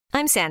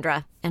I'm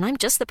Sandra, and I'm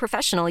just the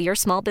professional your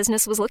small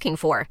business was looking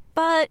for.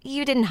 But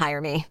you didn't hire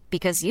me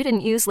because you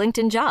didn't use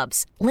LinkedIn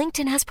Jobs.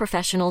 LinkedIn has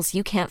professionals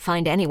you can't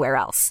find anywhere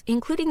else,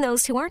 including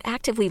those who aren't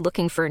actively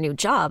looking for a new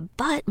job,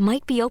 but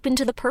might be open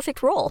to the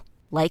perfect role,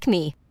 like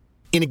me.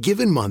 In a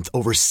given month,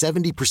 over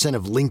 70%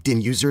 of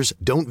LinkedIn users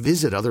don't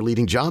visit other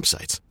leading job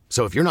sites.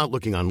 So if you're not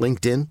looking on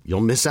LinkedIn,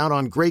 you'll miss out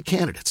on great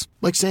candidates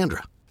like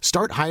Sandra.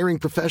 Start hiring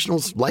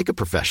professionals like a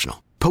professional.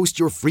 Post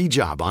your free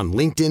job on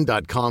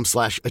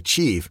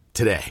linkedin.com/achieve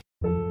today.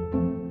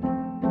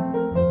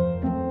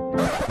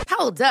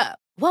 Hold up.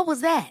 What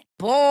was that?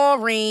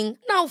 Boring.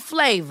 No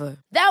flavor.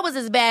 That was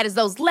as bad as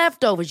those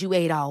leftovers you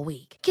ate all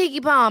week.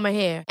 Keke Palmer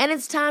here, and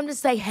it's time to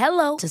say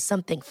hello to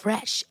something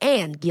fresh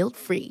and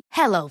guilt-free.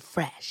 Hello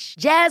Fresh.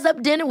 Jazz up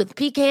dinner with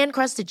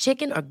pecan-crusted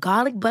chicken or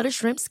garlic butter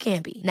shrimp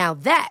scampi. Now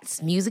that's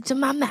music to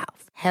my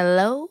mouth.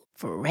 Hello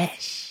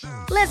Fresh.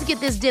 Let's get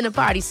this dinner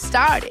party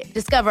started.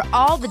 Discover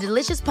all the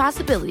delicious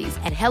possibilities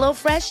at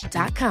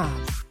hellofresh.com.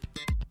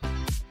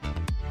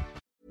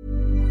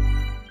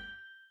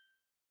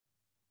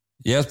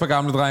 Jesper,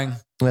 gamle dreng.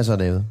 Hvad så,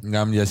 David?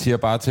 Jamen, jeg siger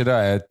bare til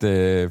dig, at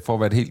for at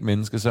være et helt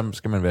menneske, så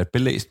skal man være et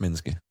belæst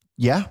menneske.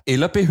 Ja.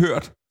 Eller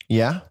behørt.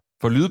 Ja.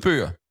 For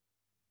lydbøger.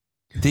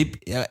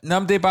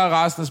 Det er bare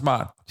rasende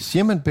smart.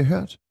 Siger man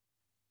behørt?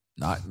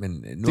 Nej,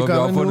 men nu har vi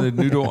opfundet et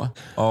nyt ord.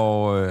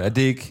 Og er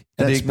det ikke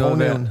noget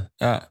værd?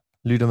 Ja.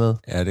 Lytter med.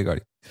 Ja, det gør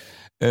de.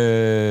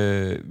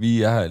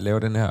 Vi har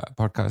lavet den her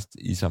podcast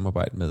i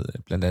samarbejde med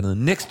blandt andet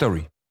Nextory.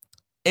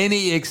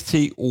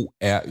 Nextory.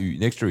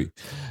 Nextory.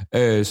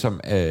 Som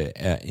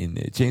er en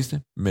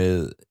tjeneste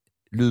med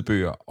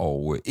lydbøger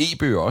og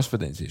e-bøger også for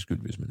den sags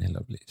skyld, hvis man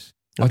hellere vil læse.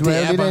 Og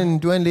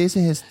du er en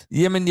læsehest.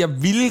 Jamen,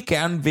 jeg ville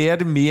gerne være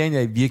det mere, end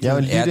jeg i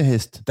virkeligheden er. Jeg er en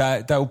lyttehest.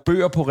 Der er jo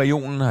bøger på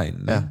regionen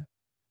herinde. Ja.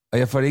 Og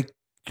jeg får det ikke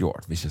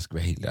gjort, hvis jeg skal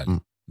være helt ærlig.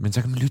 Men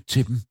så kan man lytte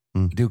til dem.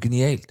 Det er jo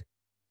genialt.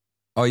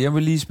 Og jeg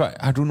vil lige spørge,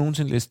 har du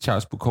nogensinde læst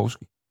Charles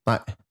Bukowski? Nej.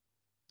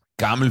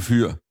 Gammel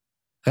fyr.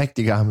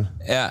 Rigtig gammel.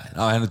 Ja,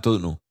 og han er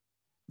død nu.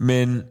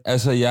 Men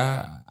altså,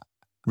 jeg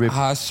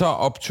har så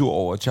optur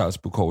over Charles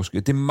Bukowski.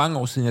 Det er mange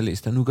år siden, jeg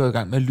læste det. Nu går jeg i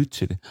gang med at lytte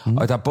til det.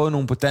 Og der er både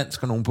nogen på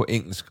dansk og nogen på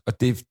engelsk.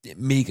 Og det er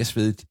mega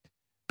svedigt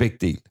begge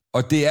dele.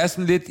 Og det er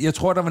sådan lidt, jeg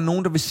tror, der var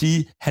nogen, der vil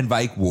sige, han var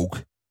ikke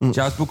woke.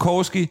 Charles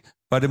Bukowski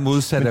var det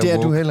modsatte af woke. Men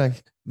det er du heller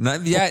ikke. Nej.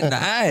 Det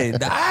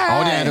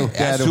er du.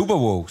 Det er super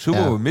woke.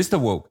 Super woke. Mr.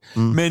 Woke.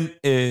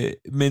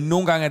 Men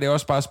nogle gange er det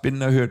også bare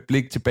spændende at høre et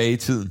blik tilbage i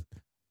tiden.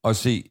 Og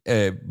se,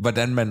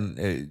 hvordan man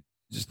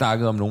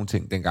snakkede om nogle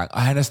ting dengang.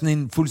 Og han er sådan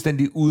en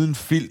fuldstændig uden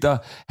filter.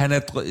 Han er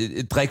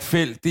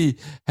drikfældig.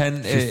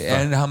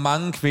 Han har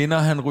mange kvinder.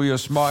 Han ryger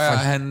smøger.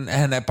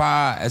 Han er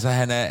bare... Altså,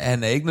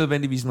 han er ikke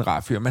nødvendigvis en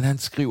rar fyr, men han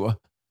skriver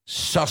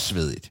så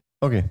svedigt.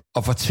 Okay.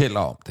 Og fortæller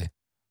om det.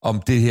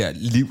 Om det her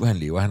liv, han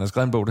lever. Han har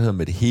skrevet en bog, der hedder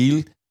Med det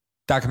hele.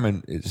 Der kan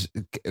man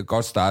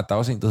godt starte. Der er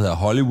også en, der hedder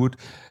Hollywood.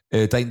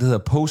 Der er en, der hedder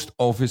Post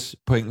Office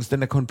på engelsk.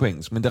 Den er kun på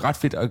engelsk, men det er ret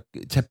fedt at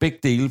tage begge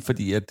dele,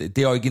 fordi at det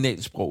er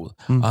originalsproget.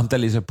 Og ham, der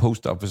læser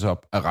Post Office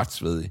op, er ret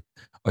svedig.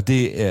 Og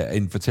det er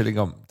en fortælling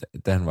om,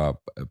 da han var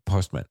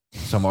postmand,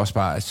 som også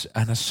bare,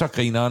 han er så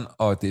grineren,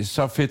 og det er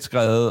så fedt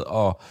skrevet,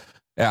 og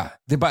ja,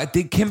 det er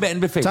en kæmpe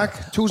anbefaling.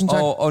 Tak, tusind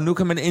tak. Og nu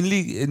kan man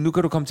nu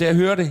kan du komme til at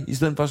høre det, i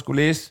stedet for at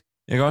skulle læse,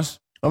 ikke også?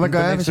 Og hvad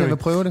gør jeg, hvis jeg vil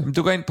prøve det?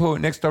 Du går ind på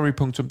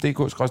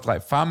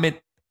nextstory.dk/farmænd,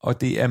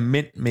 og det er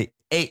mænd med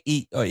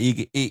AE og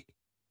ikke E.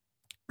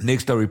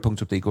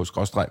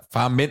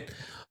 nextstory.dk/farmænd.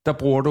 Der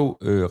bruger du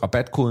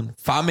rabatkoden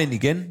farmænd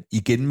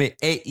igen med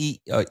AE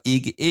og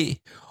ikke E,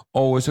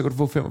 og så kan du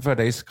få 45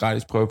 dages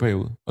gratis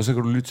prøveperiode, og så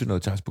kan du lytte til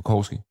noget Charles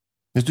Bukowski.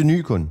 Hvis du er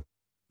ny kunde.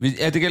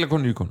 Ja, det gælder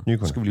kun nye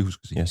kunder. Skal vi lige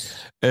huske at sige.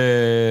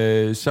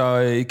 Yes.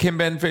 Så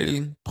kæmpe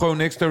anbefaling. Prøv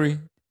Nextory.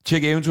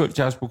 Tjek eventuelt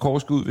Charles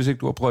Bukowski ud, hvis ikke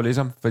du har prøvet at læse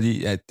ham,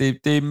 fordi ja,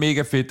 det er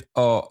mega fedt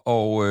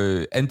og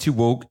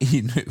anti-woke i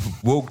en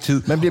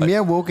woke-tid. Man bliver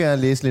mere woke af at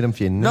læse lidt om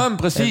fjenden. Nå, men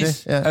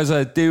præcis. Ja.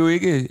 Altså, det er jo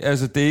ikke,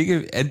 det er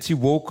ikke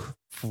anti-woke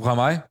fra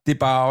mig. Det er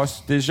bare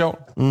også, det er sjovt.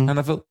 Han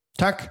er fed.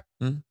 Tak.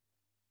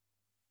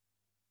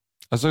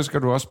 Og så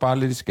skal du også spare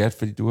lidt i skat,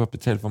 fordi du har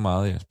betalt for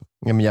meget, Jesper.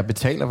 Jamen, jeg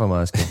betaler for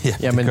meget skat. Ja,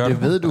 Jamen,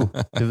 det ved du.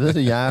 Det ved du.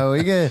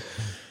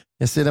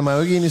 Jeg sætter mig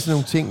jo ikke ind i sådan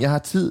nogle ting. Jeg har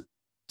tid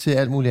til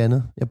alt muligt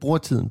andet. Jeg bruger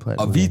tiden på alt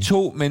muligt. Og vi er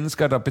 2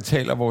 mennesker, der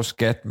betaler vores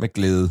skat med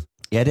glæde.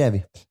 Ja, det er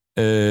vi.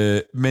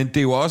 Men det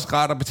er jo også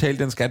rart at betale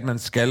den skat, man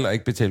skal, og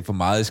ikke betale for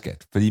meget i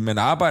skat. Fordi man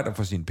arbejder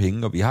for sine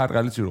penge, og vi har et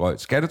relativt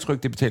højt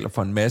skattetryk. Det betaler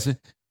for en masse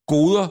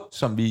goder,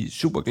 som vi er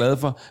super glade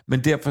for.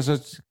 Men derfor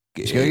så...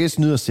 Vi skal jo ikke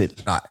snyde os selv.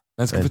 Nej,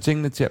 man skal få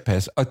tingene til at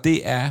passe. Og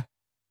det er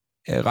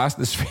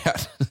resten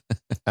svært.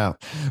 Ja.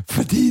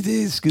 Fordi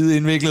det er skide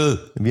indviklet.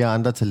 Vi har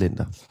andre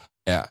talenter.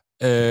 Ja.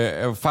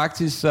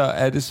 Faktisk så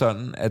er det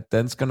sådan, at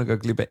danskerne går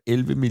glip af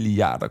 11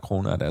 milliarder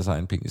kroner af deres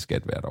egen penge i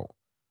skat hvert år,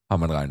 har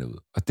man regnet ud.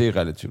 Og det er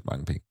relativt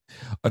mange penge.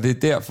 Og det er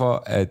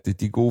derfor, at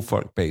de gode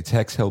folk bag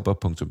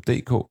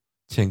taxhelper.dk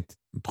tænkte,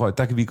 prøv,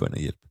 der kan vi gå ind og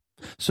hjælpe.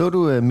 Så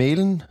du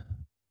mailen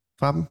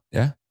fra dem?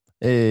 Ja.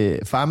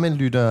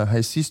 Farmændlytter har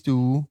i sidste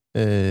uge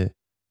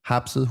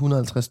hapset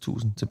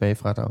 150.000 tilbage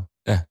fra dig.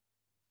 Ja.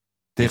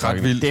 Det er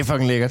ret vildt. Det er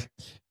fucking lækkert.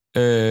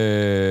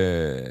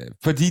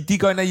 Fordi de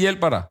går ind og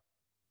hjælper dig.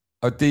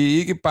 Og det er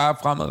ikke bare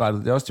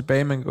fremadrettet. Det er også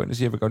tilbage, man kan gå ind og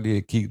sige, jeg vil godt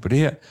lige kigge på det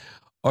her.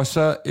 Og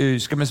så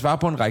skal man svare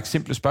på en række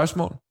simple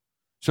spørgsmål,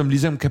 som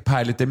ligesom kan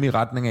pejle dem i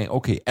retning af,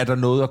 okay, er der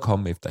noget at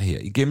komme efter her?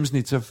 I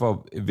gennemsnit så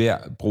får hver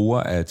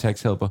bruger af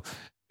Tax Helper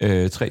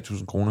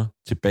 3.000 kroner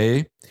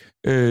tilbage.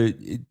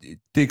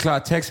 Det er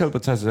klart, at Tax Helper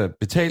tager sig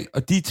betalt,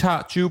 og de tager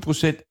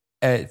 20%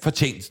 af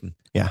fortjenesten.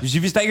 Ja. Det vil sige,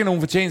 hvis der ikke er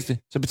nogen fortjeneste,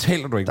 så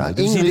betaler du ikke noget.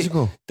 Der er ingen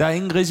risiko. Der er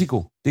ingen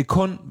risiko. Det er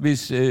kun,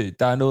 hvis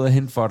der er noget at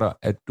hente for dig,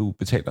 at du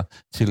betaler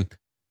til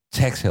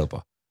Tax Helper.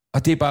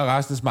 Og det er bare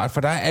resten smart,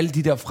 for der er alle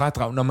de der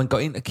fradrag, når man går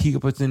ind og kigger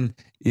på sådan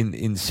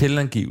en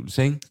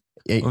selvangivelse, ikke?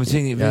 Og man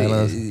tænker,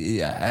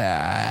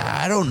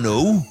 I don't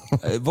know.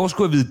 Hvor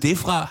skulle jeg vide det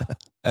fra?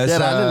 Altså,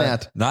 det har jeg aldrig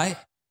lært. Nej.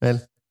 Vel.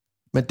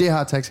 Men det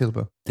har Tax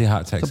Helper. Det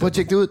har Tax Helper. Så prøv at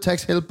tjekke det ud,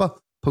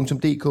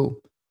 taxhelper.dk,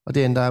 og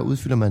derinde der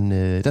udfylder man,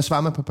 der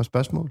svarer man på et par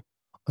spørgsmål,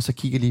 og så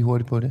kigger lige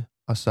hurtigt på det,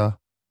 og så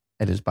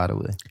er det bare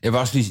derudad. Jeg vil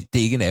også lige sige, det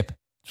er ikke en app.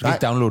 Du skal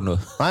ikke downloade noget.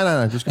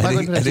 Nej, du skal bare gå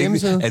ind på deres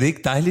hjemmeside. Er det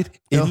ikke dejligt,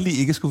 endelig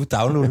ikke at skulle få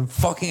downloadet en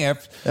fucking app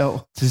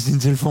til sin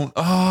telefon? Nu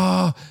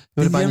er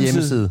det bare en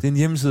hjemmeside. Det er en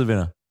hjemmeside,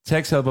 venner.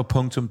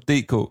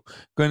 Taxhelper.dk.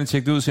 Gå ind og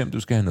tjek det ud, se om du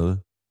skal have noget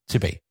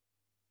tilbage.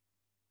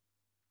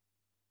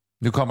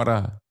 Nu kommer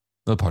der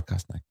noget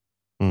podcast, ikke?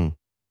 Mm.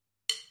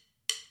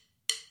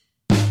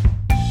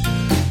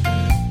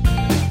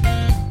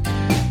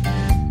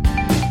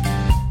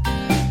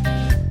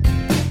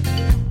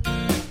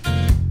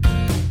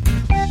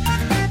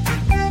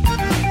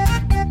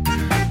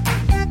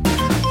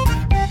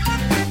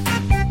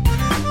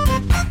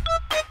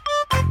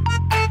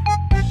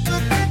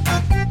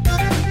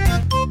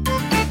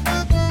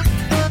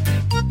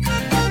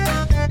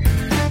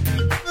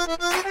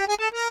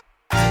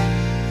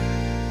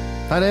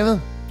 Hej David.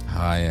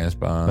 Hej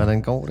Asper.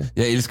 Hvordan går det?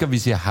 Jeg elsker, at vi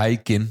siger hej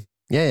igen.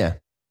 Ja.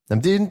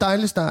 Jamen, det er en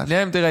dejlig start.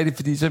 Ja, det er rigtigt,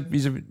 fordi så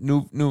viser vi nu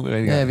er vi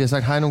rigtig Ja, vi har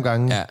sagt hej nogle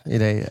gange i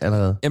dag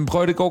allerede. Jamen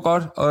prøv, det går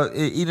godt, og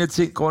en af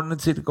grundene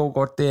til, at det går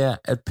godt, det er,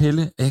 at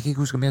Pelle, jeg kan ikke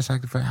huske, om jeg har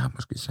sagt det før, jeg har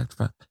måske sagt det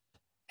før,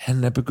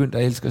 han er begyndt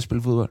at elske at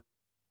spille fodbold.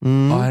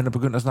 Og han er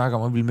begyndt at snakke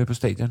om at ville med på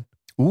stadion.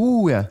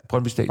 Ja.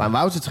 Brøndby Stadion. Han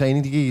var jo til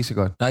træning, det gik ikke så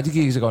godt. Nej, det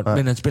gik ikke så godt,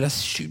 men han spiller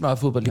sygt meget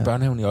fodbold i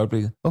børnehaven i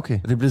øjeblikket. Okay.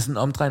 Og det er blevet sådan en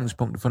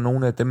omdrejningspunkt for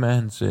nogle af dem af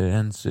hans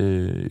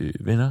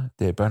venner,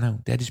 der er i børnehaven,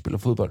 det er, at de spiller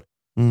fodbold.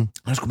 Han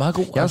er sgu meget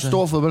god. Jeg er jo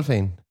stor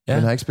fodboldfan, men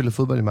har ikke spillet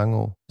fodbold i mange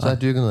år. Så har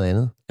jeg dyrket noget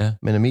andet,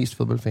 men er mest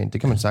fodboldfan.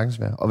 Det kan man sagtens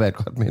være, og være et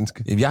godt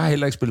menneske. Jeg har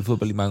heller ikke spillet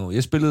fodbold i mange år.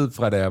 Jeg spillede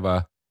fra da jeg var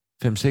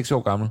 5-6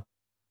 år gammel.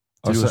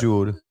 Til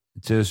du var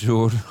 7-8. Til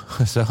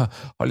 7-8. Og så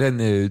holdt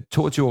jeg en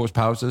 22 års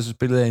pause, og så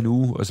spillede jeg en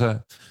uge, og så...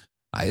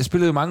 Nej, jeg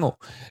spillede i mange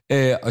år.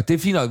 Og det er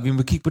fint nok, vi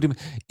må kigge på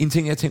det. En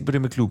ting, jeg tænker på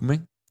det med klubben,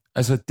 ikke?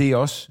 Altså, det er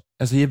også...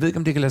 Altså, jeg ved ikke,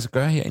 om det kan lade sig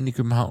gøre herinde i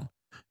København,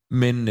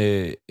 men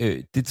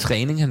det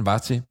træning, han var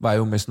til, var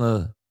jo med sådan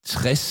noget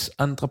 60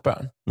 andre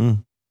børn.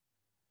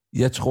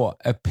 Jeg tror,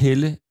 at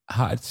Pelle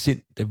har et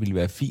sind, der ville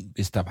være fint,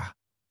 hvis der var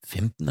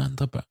 15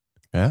 andre børn.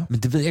 Ja. Men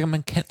det ved jeg ikke, om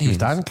man kan. Skal vi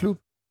starte en klub?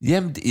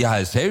 Jamen, jeg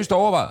har seriøst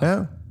overvejet.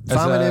 Ja.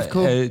 Farmen FK.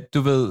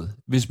 Du ved,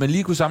 hvis man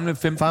lige kunne samle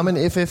 15...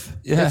 Farmen FF.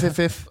 Ja.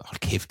 FFF. Hold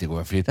kæft, det kunne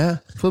være fedt. Ja,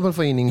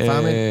 fodboldforeningen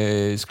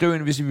Farmen. Skriv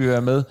ind, hvis I vil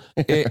være med.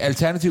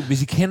 Alternativt,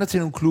 hvis I kender til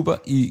nogle klubber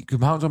i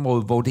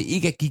Københavnsområdet, hvor det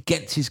ikke er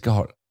gigantiske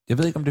hold. Jeg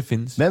ved ikke, om det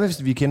findes. Hvad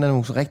hvis vi kender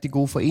nogle rigtig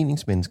gode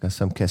foreningsmennesker,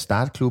 som kan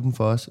starte klubben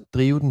for os,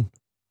 drive den,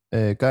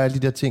 gøre alle de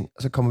der ting,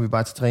 og så kommer vi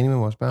bare til træning med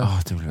vores børn.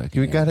 Det vil være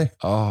kan vi gøre det?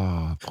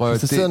 Prøv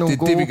at det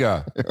det, vi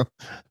gør.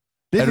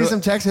 Det er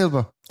ligesom Tax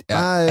Helper.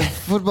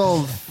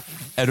 Fodbold.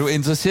 Er du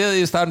interesseret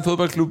i at starte en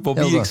fodboldklub, hvor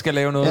vi ikke skal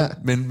lave noget,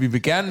 men vi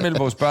vil gerne melde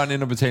vores børn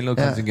ind og betale noget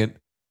kontingent?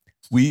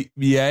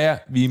 Vi er jer,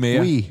 vi er med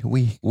jer.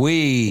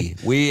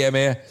 We er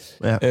med jer.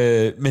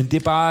 Ja. Men det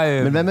er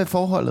bare... Men hvad med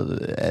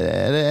forholdet?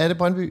 Er det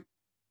Brøndby?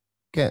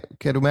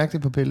 Kan du mærke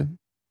det på Pelle?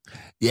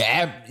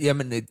 Ja,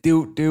 jamen, det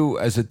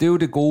er jo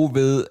det gode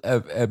ved,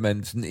 at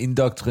man sådan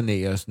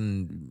indoktrinerer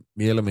sådan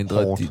mere eller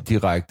mindre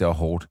direkte og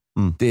hårdt.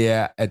 Det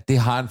er, at det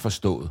har han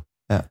forstået.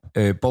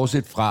 Ja.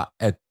 Bortset fra,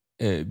 at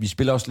vi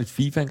spiller også lidt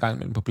FIFA en gang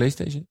imellem på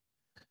PlayStation,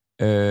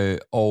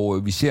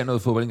 og vi ser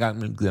noget fodbold en gang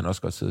imellem, gider han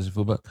også godt sidde og se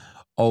fodbold,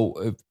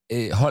 og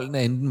holdene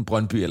er enten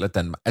Brøndby eller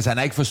Danmark. Altså, han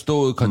har ikke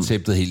forstået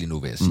konceptet helt endnu,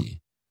 vil jeg sige.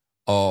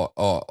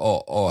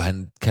 Og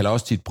han kalder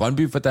også tit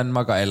Brøndby for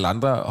Danmark, og alle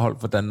andre hold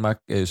for Danmark,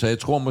 så jeg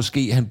tror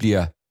måske, han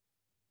bliver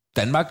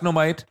Danmark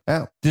nummer 1.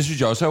 Ja. Det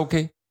synes jeg også er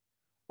okay.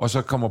 Og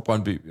så kommer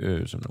Brøndby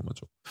som nummer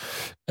 2.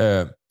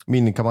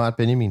 Min kammerat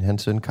Benjamin,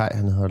 hans søn Kai,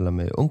 han holder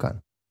med Ungarn.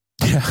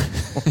 Ja.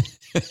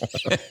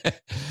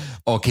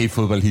 Okay,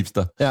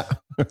 fodboldhipster. Ja.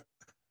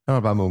 Han var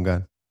bare med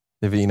Ungarn.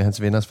 Det er en af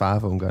hans venners far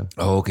fra Ungarn.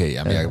 Okay,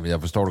 jamen, jeg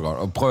forstår det godt.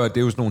 Og prøv at,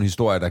 det er jo sådan nogle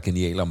historier, der er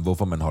geniale om,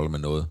 hvorfor man holder med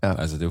noget.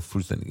 Ja. Altså, det er jo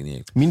fuldstændig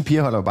genialt. Mine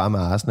piger holder jo bare med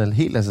Arsenal,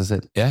 helt af sig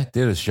selv. Ja,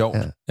 det er da sjovt.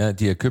 Ja,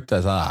 de har købt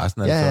deres eget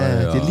Arsenal.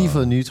 Ja, de har lige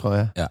fået nye, tror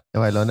jeg. Ja.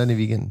 Jeg var i London i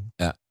weekenden.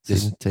 Ja.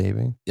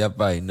 Jeg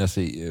var inde og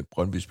se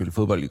Brøndby spille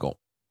fodbold i går.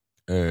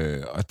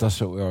 Og der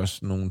så jeg også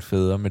nogle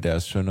fædre med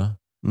deres sønner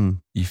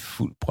i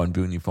fuld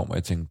Brøndby-uniform, og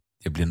jeg tænkte,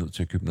 jeg bliver nødt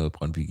til at købe noget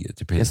Brøndby-gear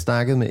til Pelle. Jeg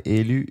snakkede med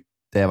Elly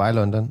da jeg var i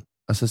London,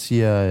 og så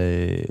siger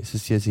jeg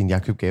til hende, jeg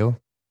har købt gave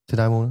til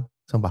dig, Mona.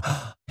 Så hun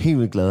bare helt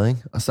vildt glad,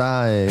 ikke? Og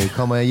så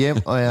kommer jeg hjem,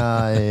 og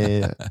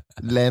jeg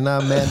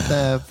lander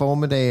mandag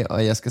formiddag,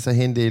 og jeg skal så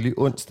hente Ellie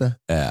onsdag.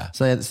 Ja.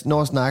 Så jeg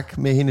når at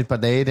snakke med hende et par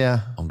dage der.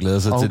 Hun glæder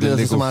sig til det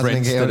Lego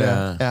Friends, det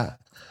der. Ja.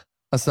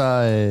 Og så,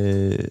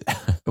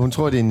 hun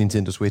tror, det er en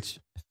Nintendo Switch.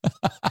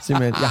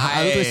 Simpelthen. Jeg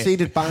har aldrig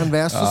set et barn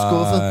være så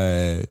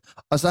skuffet.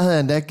 Og så havde jeg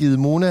endda givet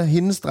Mona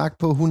hendes dragt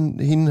på.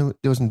 Hende,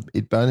 det var sådan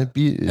et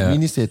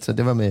børne-minisæt, så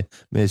det var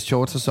med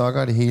shorts og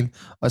sokker og det hele.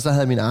 Og så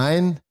havde min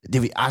egen,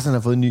 Arsenal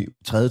har fået en ny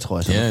tredje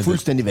trøje, som var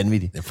fuldstændig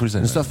vanvittig. Det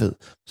er så fed.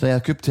 Så jeg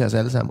havde købt til os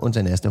alle sammen,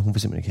 undtagen Asta, hun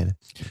vil simpelthen ikke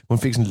have det. Hun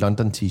fik sådan en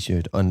London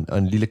t-shirt og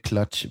en lille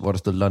clutch, hvor der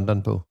stod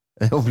London på.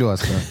 Hun blev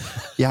også glad.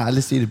 Jeg har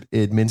aldrig set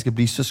et menneske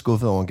blive så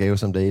skuffet over en gave,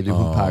 som da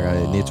hun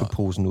pakker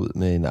Netto-posen ud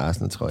med en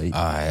Arsenal-trøje i.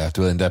 Ja,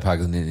 du havde endda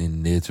pakket en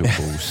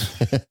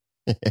Netto-pose.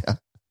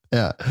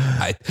 Ja.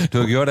 Nej, du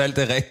har gjort alt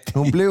det rigtigt.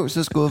 Hun blev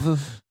så skuffet.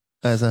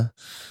 Altså,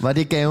 var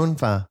det gaven,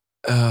 far?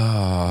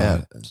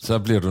 Så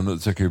bliver du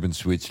nødt til at købe en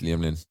Switch lige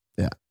om lidt.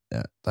 Ja,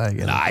 der er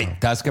ikke nej,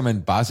 der skal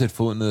man bare sætte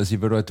foden ned og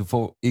sige, ved du at du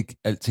får ikke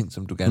alting,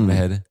 som du gerne vil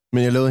have det.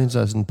 Men jeg lovede hende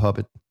så sådan en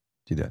puppet.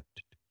 De der,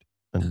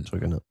 man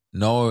trykker ned.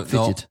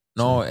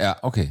 Nå, ja,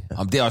 okay.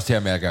 Om det er også til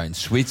at mærke, en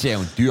Switch er jo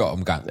en dyr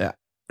omgang. Ja.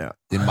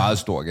 Det er en meget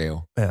stor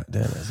gave. Ja, det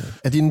er det altså.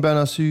 Er dine børn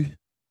også syge?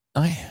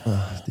 Nej.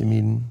 Det er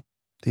mine.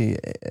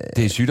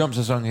 Det er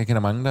sygdomssæson, jeg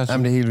kender mange, der er syge.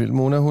 Jamen, det er helt vildt.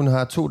 Mona, hun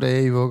har 2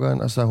 dage i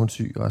vuggeren, og så er hun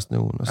syg resten af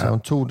ugen. Og så har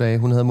hun 2 dage.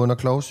 Hun havde mund- og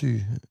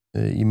klovsyg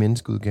i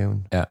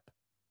menneskeudgaven. Ja.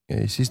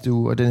 I sidste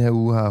uge, og den her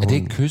uge har hun... Er det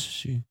ikke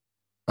kyssesyg?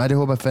 Nej, det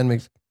håber jeg fandme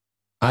ikke.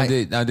 Nej,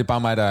 det er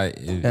bare mig, der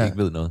ikke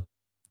ved noget.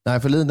 Nej,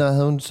 forleden der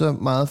havde hun så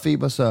meget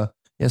feber, så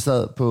jeg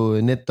sad på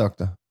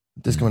netdoktor.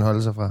 Det skal man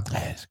holde sig fra.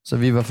 Så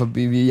vi var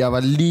forbi. Jeg var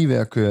lige ved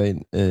at køre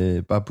ind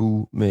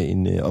Babu med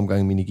en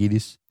omgang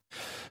meningitis.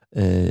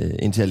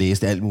 Indtil jeg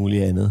læste alt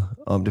muligt andet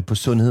om det på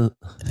sundhed.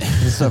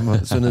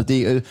 Sundhed.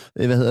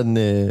 Hvad hedder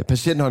den?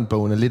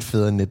 Patienthåndbogen er lidt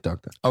federe end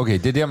netdoktor. Okay,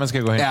 det er der, man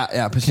skal gå hen.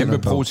 Ja, kæmpe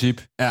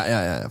pro-tip.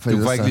 Ja.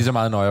 Du får ikke lige så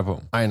meget nøje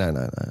på. Nej.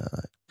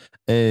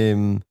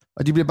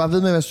 Og de bliver bare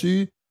ved med at være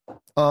syge.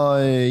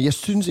 Og jeg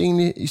synes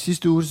egentlig, i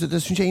sidste uge, der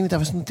synes jeg egentlig, der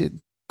var sådan det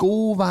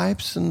gode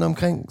vibes sådan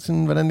omkring,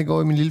 sådan, hvordan det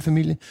går i min lille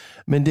familie.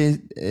 Men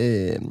det,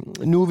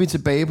 nu er vi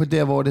tilbage på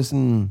der, hvor det er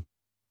sådan,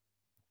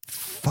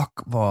 fuck,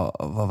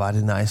 hvor var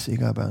det nice,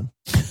 ikke at have børn.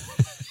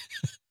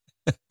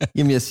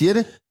 Jamen, jeg siger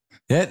det.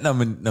 Ja,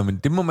 men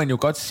det må man jo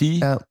godt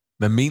sige. Ja.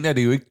 Man mener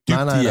det jo ikke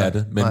dybt i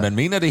hjertet, men man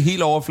mener det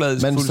helt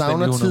overfladisk. Man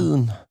savner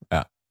tiden,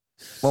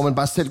 hvor man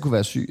bare selv kunne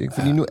være syg. Ikke?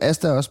 Fordi nu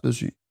Asta er også blevet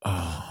syg.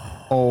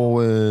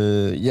 Og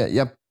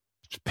jeg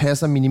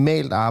passer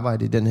minimalt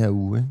arbejde i den her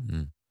uge.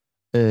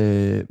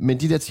 Ikke? Men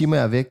de der timer,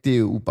 jeg er væk, det er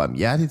jo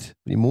ubarmhjertigt.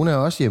 Fordi Mona er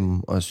også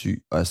hjemme og er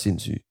syg og er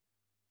sindssyg.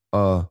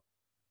 Og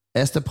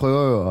Asta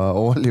prøver jo at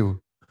overleve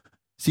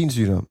sin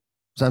sygdom,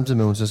 samtidig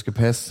med, at hun så skal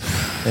passe.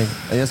 Ikke?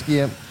 Og jeg skal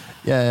hjem.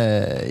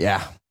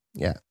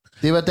 Ja.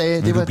 Det var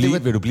dag.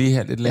 Vil du blive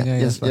her lidt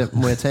længere?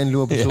 Må jeg tage en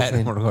lur på sofaen? Ja,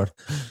 det må du godt.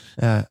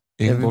 Ja.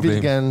 Jeg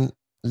vil gerne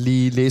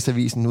lige læse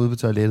avisen ude på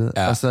toilettet,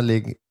 og så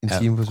lægge en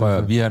time på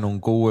sofaen. Vi har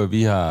nogle gode,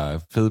 vi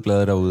har fede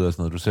blade derude og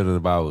sådan noget. Du sætter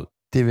det bare ud.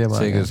 Det vil jeg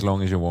meget gerne. Take as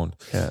long as you want.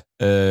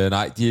 Ja.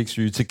 Nej, de er ikke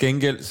syge. Til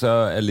gengæld så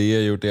er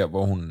Lea jo der,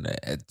 hvor hun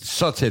er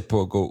så tæt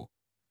på at gå,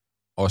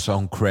 og så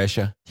hun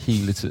crasher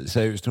hele tiden.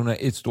 Seriøst, hun er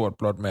et stort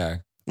blåt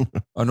mærke.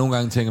 Og nogle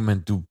gange tænker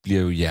man, du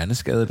bliver jo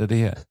hjerneskadet af det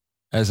her.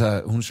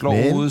 Altså, hun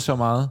slår hovedet så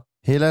meget.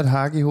 Heller et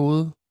hak i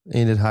hovedet,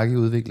 end et hak i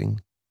udviklingen.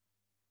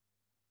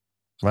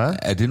 Hvad?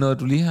 Er det noget,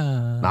 du lige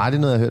har... Nej, det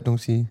er noget, jeg har hørt nogen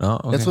sige. Nå,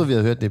 okay. Jeg troede, vi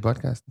havde hørt det i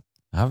podcasten.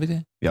 Har vi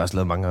det? Vi har også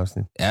lavet mange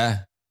afsnit. Ja.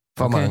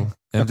 For mange.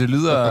 Jamen, det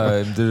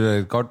lyder det er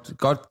et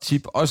godt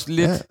tip. Også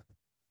lidt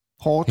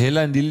hårdt.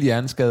 Heller en lille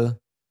hjerneskade,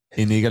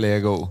 end ikke at lære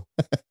at gå.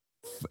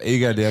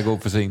 Ikke at lære at gå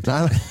for sent.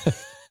 Nej.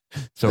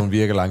 Så hun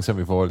virker langsom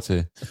i forhold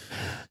til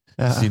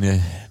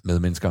sine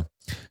medmennesker.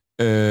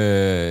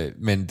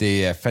 Men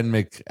det er fandme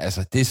ikke...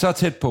 Altså, det er så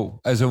tæt på.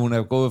 Altså, hun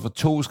er gået for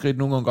 2 skridt,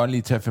 nogle gange godt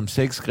lige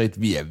tage 5-6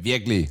 skridt. Vi er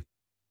virkelig...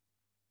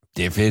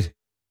 Det er fedt.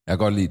 Jeg kan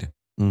godt lide det.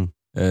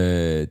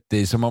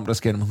 Det er som om, der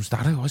sker... Men hun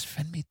starter jo også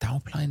fandme i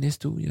dagpleje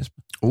næste uge,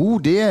 Jesper.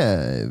 Det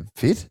er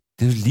fedt.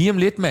 Det er lige om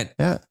lidt, mand.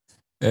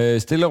 Ja.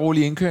 Stille og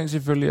rolig indkøring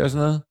selvfølgelig og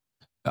sådan noget.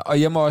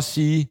 Og jeg må også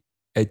sige,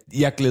 at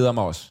jeg glæder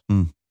mig også.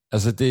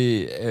 Altså,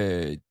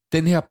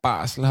 den her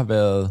barsel har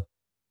været...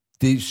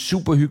 Det er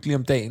super hyggeligt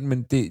om dagen,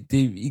 men det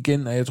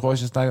igen, og jeg tror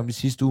også, jeg snakker om det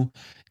sidste uge,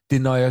 det er,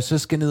 når jeg så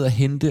skal ned og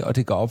hente, og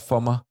det går op for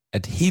mig,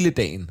 at hele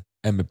dagen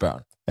er med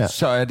børn.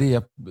 Så er det,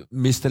 jeg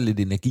mister lidt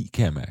energi,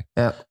 kan jeg mærke.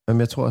 Ja, men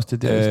jeg tror også,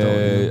 det er det, vi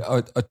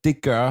står og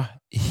det gør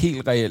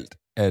helt reelt,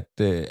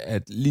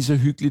 at lige så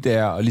hyggeligt det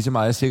er, og lige så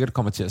meget jeg sikkert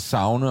kommer til at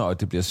savne, og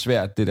det bliver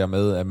svært, det der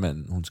med, at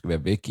hun skal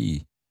være væk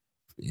i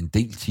en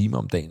del timer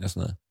om dagen og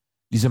sådan noget.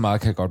 Lige så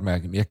meget kan jeg godt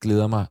mærke, at jeg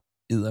glæder mig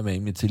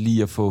eddermame til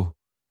lige at få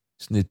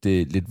sådan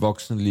et lidt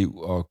voksenliv,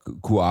 og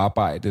kunne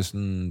arbejde,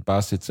 sådan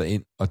bare sætte sig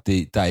ind, og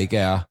der ikke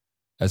er,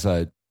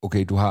 altså,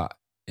 okay, du har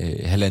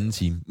 1,5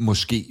 time,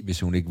 måske, hvis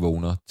hun ikke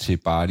vågner, til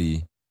bare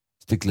lige,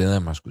 det glæder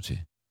jeg mig sgu til.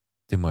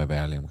 Det må jeg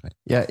være ærlig omkring.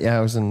 Jeg er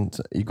jo sådan,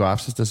 i går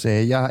aftes, der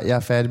sagde jeg er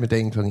færdig med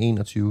dagen kl.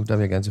 21, der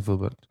vil jeg gerne til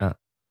fodbold. Ja.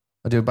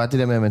 Og det er jo bare det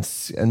der med, at man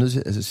er nødt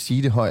til at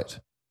sige det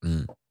højt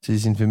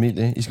til sin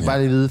familie. I skal bare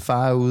lige vide,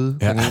 far er ude.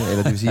 Ja.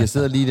 Eller det vil sige, jeg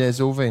sidder lige der i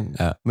sofaen,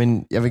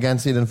 men jeg vil gerne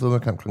se den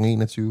fodboldkamp kl.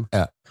 21.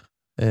 Ja.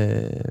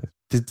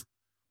 Det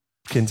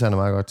kendetegner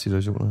meget godt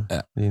situationen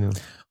lige nu.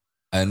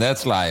 And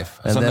that's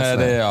life. Sådan er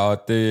det,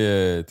 og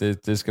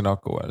det skal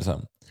nok gå alle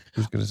sammen.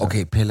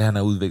 Okay, Pelle, han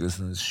har udviklet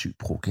sådan en sygt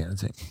provokerende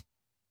ting.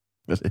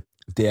 Hvad er det?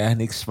 Det er, at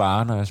han ikke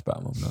svarer, når jeg spørger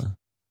mig om noget.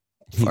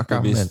 Helt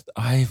bevidst.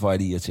 Ej, hvor er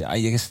det irriterende.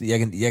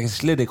 Ej, jeg kan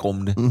slet ikke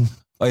rumme det.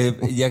 Og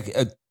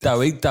der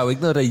er jo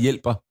ikke noget, der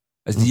hjælper.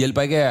 Altså, det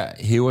hjælper ikke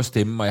at hæve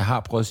stemmen, og jeg har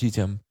prøvet at sige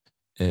til ham,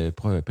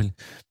 prøv at Pelle,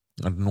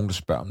 når der er nogen, der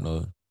spørger om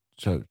noget,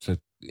 så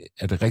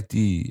er det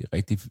rigtig,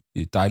 rigtig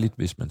dejligt,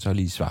 hvis man så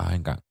lige svarer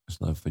en gang, og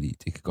sådan noget, fordi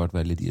det kan godt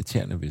være lidt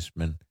irriterende, hvis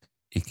man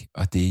ikke,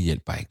 og det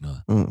hjælper ikke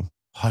noget.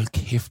 Hold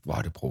kæft, hvor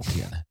er det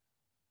provokerende.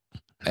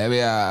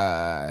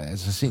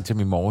 Altså, sent til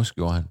min morges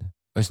gjorde han det.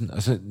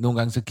 Og så nogle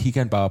gange, så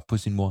kigger han bare op på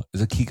sin mor, og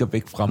så kigger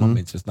væk fra mig,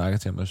 mens jeg snakker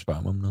til ham og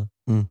spørger mig om noget.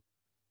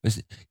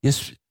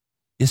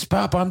 Jeg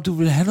spørger bare, om du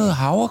vil have noget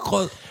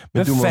havregrød.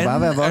 Men du må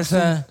bare være voksen.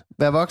 Altså...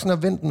 Være voksen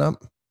og vente den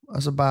om,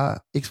 og så bare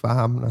ikke svare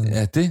ham.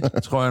 Ja,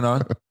 det tror jeg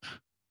nok.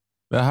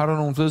 Hvad, har du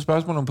nogle fede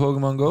spørgsmål om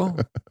Pokémon Go?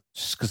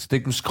 Skal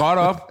stikke dem skråt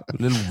op?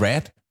 Little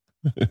rat.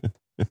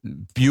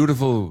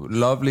 Beautiful,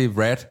 lovely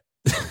rat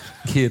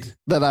kid.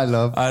 That I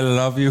love. I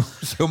love you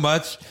so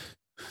much.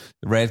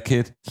 Rat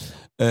kid.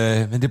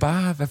 Men det er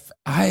bare...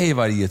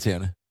 hvor er det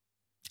irriterende.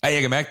 Ej,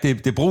 jeg kan mærke,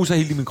 det bruser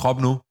helt i min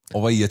krop nu. Og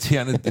hvor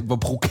irriterende, hvor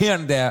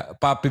provokerende det er,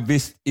 bare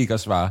bevidst ikke at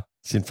svare.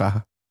 Sin far.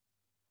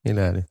 Helt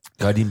ærligt.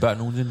 Gør dine børn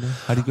nogensinde det?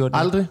 Har de gjort det?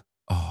 Aldrig.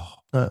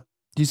 Nej.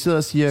 De sidder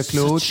og siger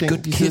kloge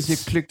ting. De sidder og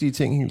siger kløgtige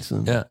ting hele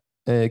tiden. Ja.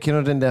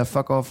 Kender du den der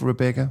fuck off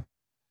Rebecca?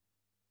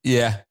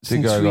 Ja,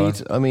 det gør jeg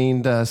godt. Om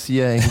en, der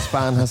siger, at hendes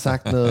barn har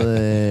sagt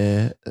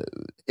noget,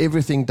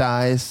 everything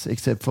dies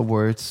except for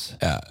words.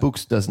 Ja.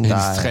 Books doesn't die.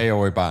 Hendes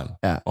 3-årige barn.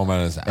 Ja. Og man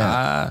er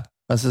sådan,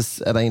 Og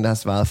så er der en, der har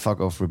svaret, fuck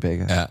off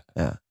Rebecca.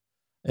 Ja.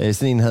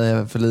 Sådan en havde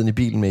jeg forleden i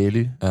bilen med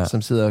Ellie,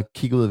 som sidder og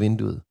kigger ud af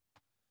vinduet.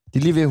 Det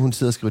er lige ved, at hun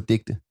sidder og skriver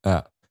digte. Ja.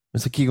 Men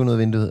så kigger hun ud af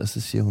vinduet, og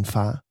så siger hun,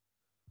 far,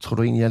 tror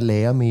du egentlig, jeg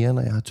lærer mere,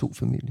 når jeg har 2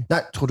 familier?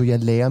 Nej, tror du, jeg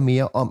lærer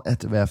mere om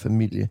at være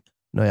familie,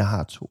 når jeg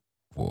har 2?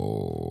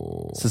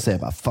 Wow. Så sagde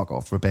jeg bare, fuck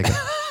off, Rebecca.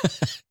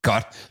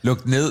 Godt.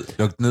 Luk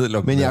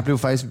ned. Men jeg blev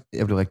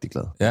rigtig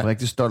glad. Jeg blev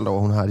rigtig stolt over,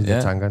 at hun har de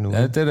der tanker nu.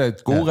 Ja, det er da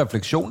gode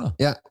refleksioner.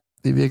 Ja,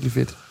 det er virkelig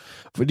fedt.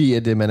 Fordi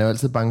at, man er jo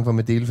altid bange for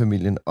med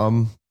delefamilien,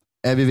 om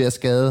er vi ved at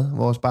skade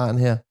vores barn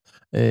her?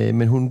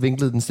 Men hun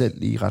vinklede den selv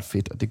lige ret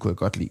fedt, og det kunne jeg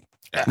godt lide.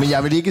 Ja. Men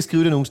jeg vil ikke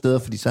skrive det nogen steder,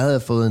 fordi så havde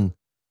jeg fået en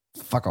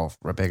fuck off,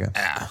 Rebecca.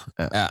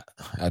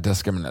 Ja, der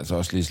skal man altså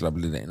også lige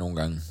slappe lidt af nogle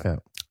gange. Ja.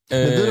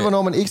 Men ved du,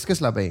 hvornår man ikke skal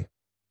slappe af?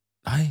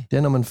 Nej. Det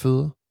er, når man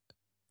føder.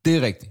 Det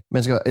er rigtigt.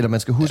 Man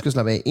skal huske at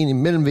slappe af. Ind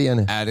imellem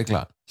vejerne. Ja, det er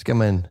klart. Skal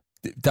man...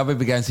 Der vil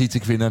vi gerne sige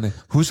til kvinderne,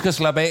 husk at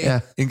slappe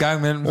af en gang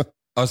imellem,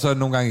 og så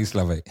nogle gange ikke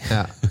slappe af.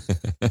 Ja,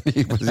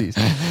 lige præcis.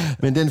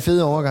 Men den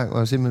fede overgang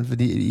var simpelthen,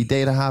 fordi i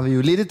dag, der har vi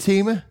jo lidt et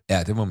tema.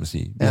 Ja, det må man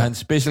sige. Vi har en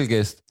special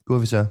guest. Går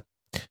vi så.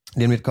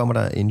 Lige om lidt kommer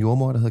der en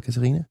jordmor, der hedder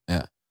Katarina.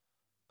 Ja.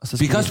 Og så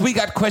Because we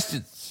got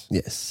questions.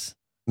 Yes.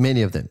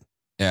 Many of them.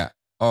 Ja,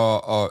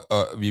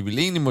 og vi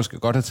ville egentlig måske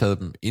godt have taget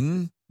dem,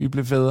 inden vi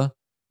blev fædre.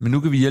 Men nu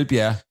kan vi hjælpe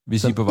jer,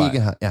 hvis I er på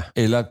vej.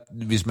 Eller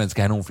hvis man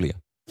skal have nogle flere.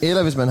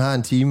 Eller hvis man har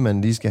en time,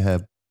 man lige skal have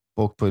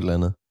brugt på et eller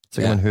andet.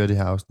 Så kan man høre det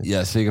her afsnit. Jeg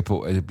er sikker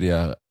på, at det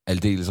bliver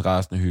aldeles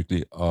rasende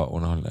hyggeligt og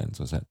underholdende og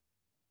interessant.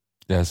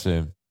 Lad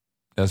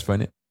os få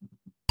ind.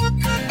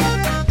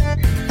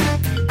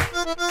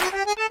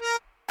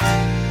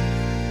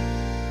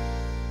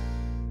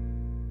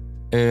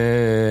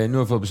 Nu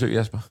har jeg fået besøg,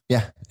 Jasper.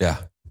 Ja.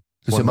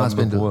 Du ser meget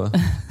spændt ud.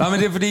 Nej, men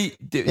det er fordi,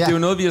 det er jo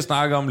noget, vi har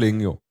snakket om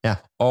længe jo. Ja.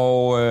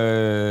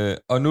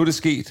 Og nu er det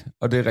sket,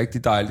 og det er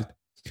rigtig dejligt.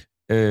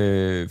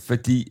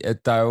 Fordi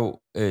at der er jo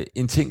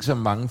en ting, som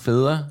mange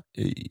fædre,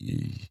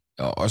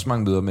 og også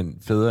mange mødre,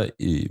 men fædre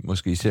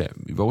måske især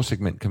i vores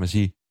segment, kan man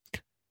sige,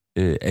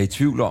 er i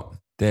tvivl om,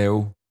 det er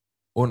jo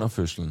under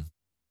fødslen.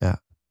 Ja.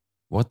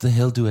 What the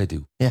hell do I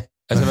do? Ja.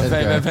 Altså,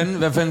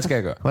 hvad fanden skal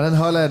jeg gøre? Hvordan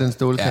holder jeg den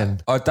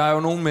stålkant? Ja, og der er jo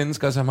nogle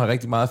mennesker, som har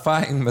rigtig meget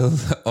erfaring med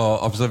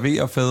at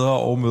observere fædre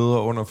og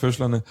mødre under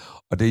fødslerne,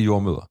 og det er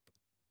jordmødre.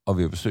 Og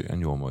vi har besøg af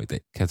en jordmor i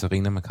dag.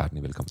 Katarina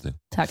McCartney, velkommen til.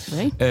 Tak skal du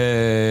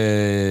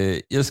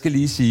have. Jeg skal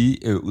lige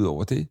sige, ud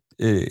over det,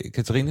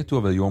 Katarina, du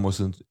har været jordmor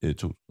siden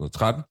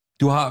 2013.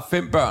 Du har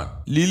 5 børn.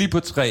 Lili på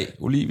 3,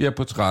 Olivia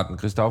på 13,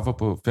 Christoffer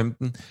på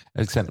 15,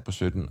 Alexander på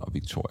 17 og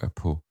Victoria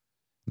på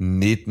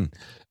 19.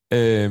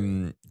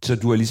 Så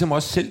du har ligesom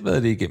også selv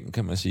været det igennem,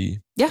 kan man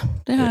sige. Ja,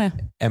 det har jeg.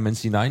 Er man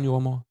sin egen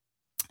jordmor?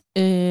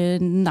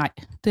 Nej,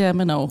 det er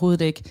man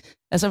overhovedet ikke.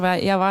 Altså,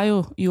 jeg var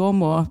jo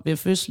jordmor ved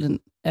fødslen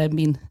af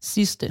min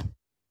sidste.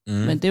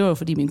 Men det var jo,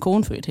 fordi min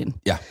kone fødte hende.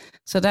 Ja.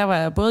 Så der var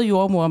jeg både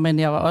jordmor, men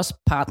jeg var også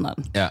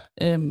partneren. Ja.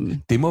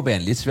 Det må være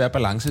en lidt svær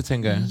balance,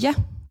 tænker jeg. Ja,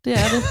 det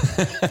er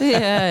det. Det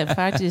er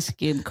faktisk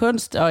en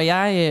kunst, og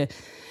jeg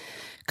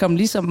kom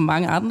ligesom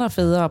mange andre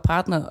fædre og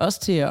partnere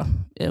også til at,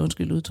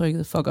 undskyld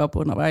udtrykket, fuck op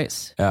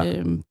undervejs.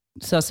 Ja.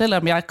 Så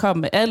selvom jeg kom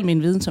med al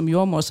min viden som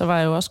jordmor, så var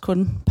jeg jo også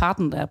kun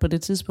parten der på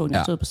det tidspunkt,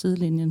 jeg stod på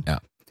sidelinjen. Ja.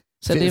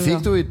 Så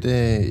fik du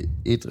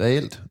et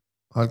reelt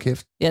hold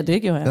kæft? Ja,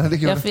 det gjorde jeg. Ja, det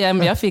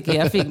gjorde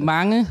jeg fik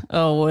mange,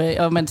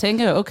 og man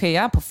tænker, okay,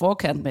 jeg er på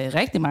forkant med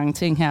rigtig mange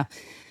ting her.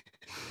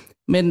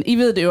 Men I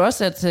ved det jo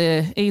også, at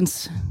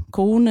ens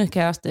kone,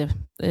 kæreste,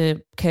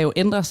 kan jo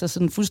ændre sig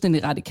sådan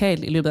fuldstændig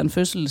radikalt i løbet af en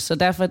fødsel. Så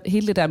derfor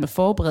hele det der med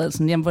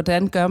forberedelsen, jamen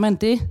hvordan gør man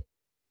det?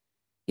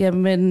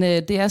 Jamen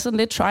det er sådan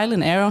lidt trial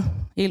and error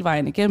hele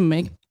vejen igennem,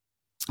 ikke?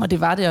 Og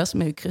det var det også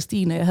med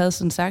Christine. Jeg havde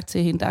sådan sagt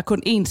til hende, der er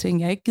kun én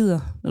ting, jeg ikke gider,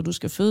 når du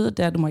skal føde, det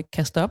er, at du må ikke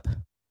kaste op.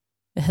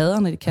 Jeg hader,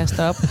 når de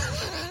kaster op.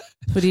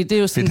 Fordi det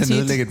er jo sådan tit... Vil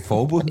der nedlægge et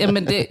forbud?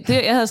 Jamen,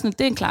 jeg havde sådan,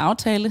 det er en klar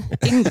aftale.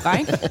 Ingen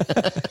bræk.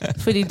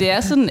 Fordi det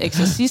er sådan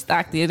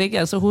eksorcistagtigt, ikke?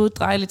 Altså hovedet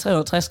drejer lige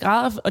 360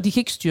 grader, og de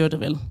kan ikke styre det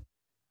vel.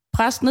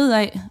 Pres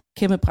nedad,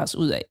 kæmpe pres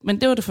udad.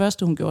 Men det var det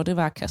første, hun gjorde, det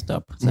var at kaste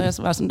op. Så jeg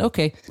var sådan,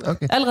 okay.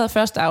 Allerede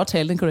første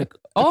aftale, den kan du ikke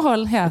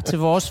overholde her til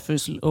vores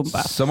fødsel,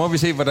 åbenbart. Så må vi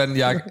se, hvordan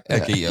jeg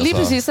agerer. Lige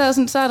præcis,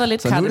 så er der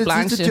lidt carte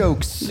blanche. Så nu er det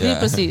jokes. Lige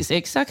præcis,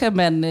 ikke? Så kan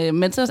man...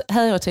 Men så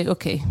havde jeg jo tænkt,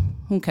 okay,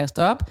 hun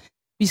kaster op.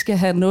 Vi skal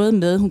have noget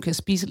med, hun kan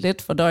spise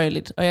let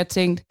fordøjeligt. Og jeg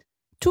tænkte,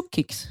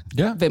 tukkiks.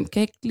 Ja. Hvem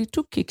kan ikke lide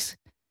tukkiks?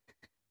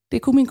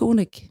 Det kunne min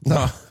kone ikke. Nå.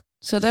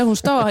 Så da hun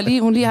står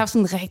her hun lige har haft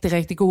sådan en rigtig,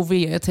 rigtig god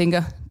ved, og jeg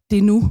tænker, det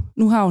er nu.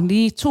 Nu har hun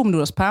lige 2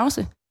 minutters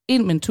pause.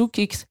 Ind med en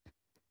tukkiks.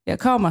 Jeg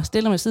kommer,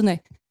 stiller mig siden af.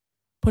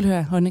 Prøv at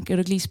høre, honey, kan du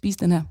ikke lige spise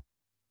den her?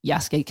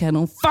 Jeg skal ikke have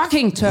nogen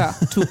fucking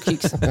tør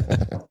tukkiks.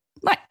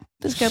 Nej,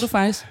 det skal du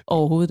faktisk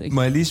overhovedet ikke.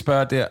 Må jeg lige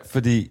spørge der,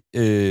 fordi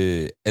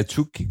er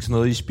tukkiks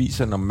noget, I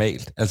spiser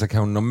normalt? Altså kan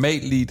hun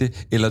normalt lide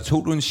det, eller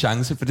tog du en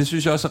chance? For det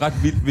synes jeg også er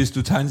ret vildt, hvis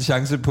du tager en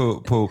chance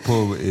på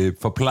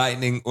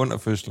forplejning under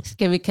fødsel.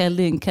 Skal vi kalde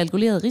det en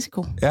kalkuleret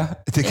risiko? Ja,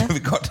 det kan vi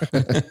godt.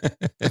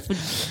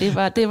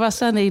 det var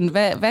sådan en,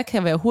 hvad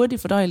kan være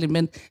hurtigt fordøjeligt,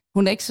 men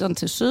hun er ikke sådan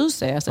til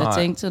sødsager, så jeg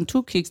tænkte sådan,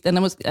 tukkiks, den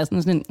er måske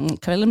sådan en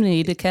kvalmende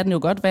i, det kan den jo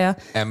godt være.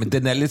 Ja, men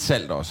den er lidt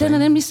salt også. Den er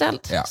nemlig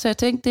salt, ja. Så jeg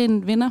tænkte, det er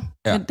en vinder,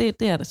 men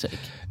det er det så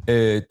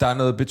ikke. Der er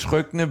noget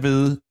betryggende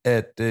ved,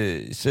 at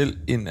selv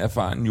en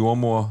erfaren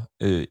jordmor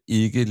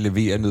ikke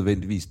leverer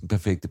nødvendigvis den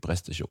perfekte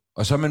præstation.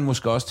 Og så er man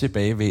måske også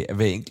tilbage ved, at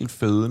hver enkelt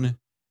fødende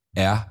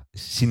er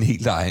sin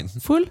helt egen.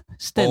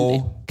 Fuldstændig.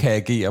 Og kan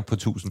agere på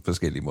 1000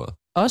 forskellige måder.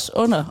 Også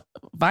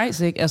undervejs,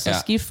 ikke? Altså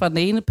skift fra den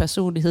ene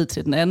personlighed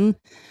til den anden.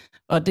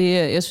 Og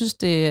jeg synes,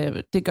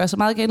 det gør så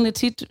meget gældende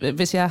tit,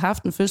 hvis jeg har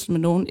haft en fødsel med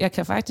nogen. Jeg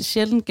kan faktisk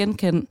sjældent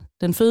genkende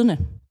den fødende.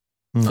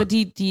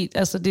 Fordi det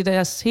er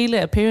deres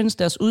hele appearance,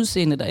 deres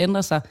udseende, der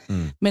ændrer sig.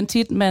 Men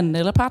tit manden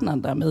eller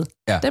partneren, der er med,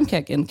 dem kan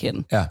jeg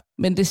genkende. Ja.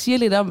 Men det siger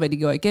lidt om, hvad de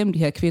går igennem, de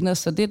her kvinder.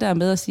 Så det der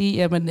med at sige,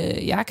 jamen,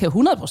 jeg kan 100%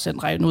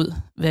 regne ud,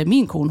 hvad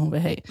min kone hun vil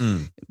have.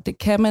 Det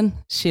kan man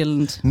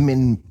sjældent.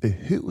 Men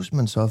behøves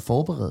man så at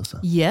forberede sig?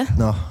 Ja.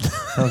 Nå,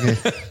 okay.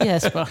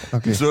 Jasper.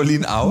 Okay. Så lige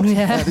en out.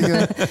 Ja.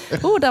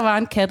 Der var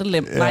en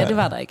kattelem. Ja. Nej, det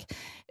var der ikke.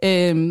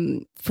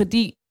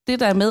 Fordi det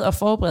der med at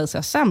forberede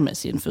sig sammen med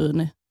sin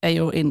fødende, er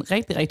jo en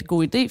rigtig, rigtig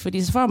god idé,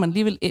 fordi så får man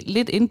alligevel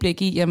lidt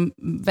indblik i, jamen,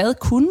 hvad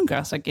kunne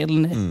gøre sig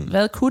gældende?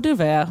 Hvad kunne det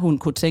være, hun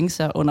kunne tænke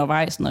sig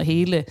undervejs, når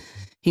hele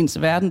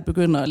hendes verden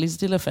begynder at lige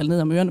stille at falde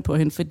ned om ørerne på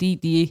hende, fordi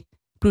de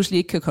pludselig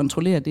ikke kan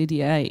kontrollere det,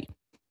 de er i.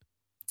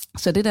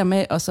 Så det der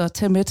med at så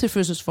tage med til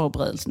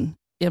fødselsforberedelsen,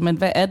 jamen,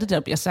 hvad er det, der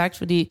bliver sagt?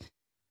 Fordi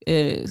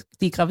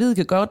de gravide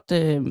kan godt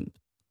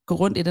gå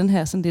rundt i den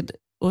her sådan lidt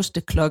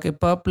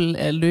osteklokke-boble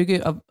af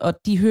lykke, og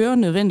de hører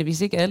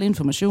nødvendigvis ikke alle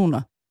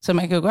informationer. Så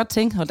man kan jo godt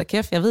tænke, hold da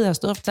kæft, jeg ved, jeg har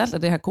stået og fortalt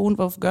dig det her, kone,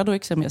 hvorfor gør du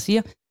ikke, som jeg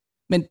siger?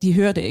 Men de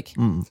hører det ikke.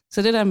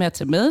 Så det der med at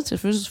tage med til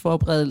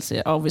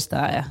fødselsforberedelse, og hvis der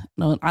er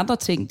nogle andre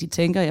ting, de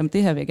tænker, jamen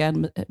det her vil jeg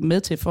gerne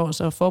med til for at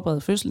så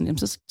forberede fødslen, jamen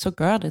så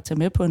gør det, tag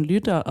med på en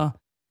lytter, og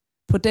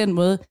på den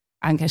måde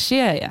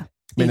engagerer jeg.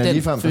 Men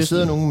alligevel, der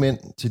sidder nogle mænd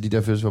til de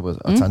der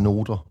fødselsforberedelser og tager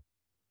noter.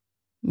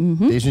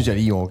 Det synes jeg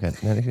lige i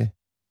overkanten, er det ikke det?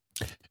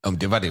 Om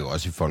det var det jo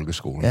også i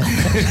folkeskolen. Ja.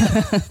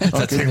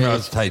 Så tænkte jeg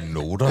også at tage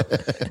noter.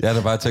 Jeg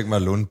havde bare tænkt mig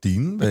at låne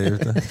dine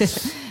bagefter.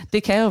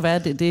 Det kan jo være,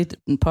 det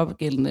den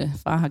pågældende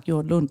far har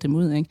gjort, lånt dem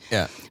ud, ikke?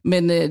 Ja.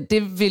 Men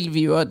det vil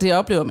vi jo, det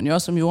oplever man jo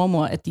også som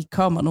jordmor, at de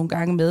kommer nogle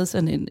gange med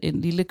sådan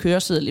en lille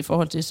køreseddel i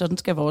forhold til, sådan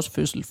skal vores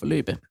fødsel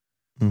forløbe.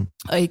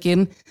 Og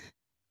igen,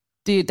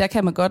 der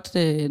kan man godt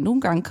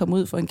nogle gange komme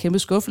ud for en kæmpe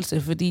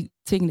skuffelse, fordi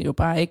tingene jo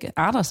bare ikke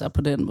arter sig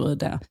på den måde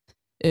der.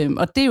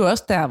 Og det er jo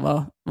også der,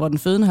 hvor den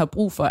fødende har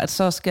brug for, at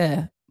så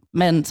skal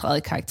manden træde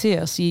i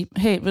karakter og sige,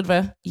 hey, ved du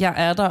hvad, jeg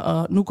er der,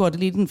 og nu går det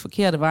lige den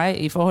forkerte vej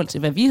i forhold til,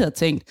 hvad vi havde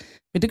tænkt.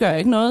 Men det gør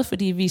ikke noget,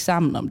 fordi vi er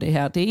sammen om det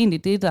her. Det er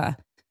egentlig det, der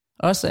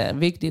også er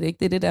vigtigt, ikke?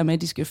 Det er det der med,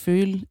 at de skal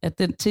føle, at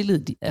den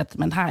tillid, at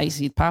man har i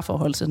sit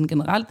parforhold, sådan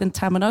generelt, den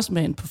tager man også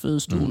med ind på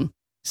fødestuen.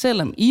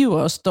 Selvom I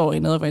jo også står i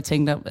noget, hvor jeg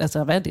tænker,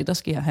 altså, hvad er det, der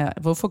sker her?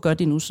 Hvorfor gør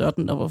de nu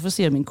sådan, og hvorfor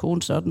ser min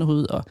kone sådan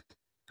ud, og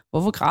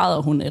hvorfor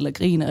græder hun, eller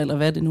griner, eller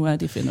hvad det nu er,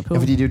 de finder på? Ja,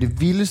 fordi det er jo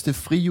det vildeste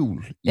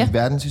frihjul i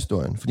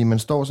verdenshistorien. Fordi man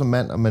står som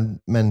mand, og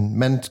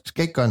man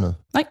skal ikke gøre noget.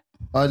 Nej.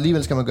 Og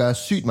alligevel skal man gøre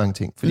sygt mange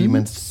ting, fordi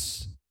man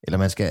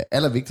skal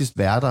allervigtigst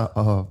være der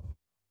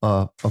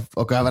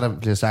og gøre, hvad der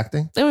bliver sagt,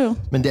 ikke? Jo.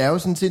 Men det er jo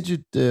sådan et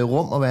sindssygt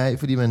rum at være i,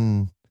 fordi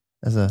man...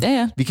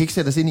 Altså, vi kan ikke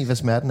sætte os ind i, hvad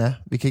smerten er.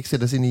 Vi kan ikke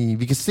sætte os ind i...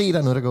 Vi kan se, der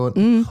er noget, der går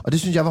ondt. Og det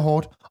synes jeg var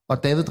hårdt.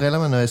 Og David driller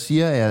mig, når jeg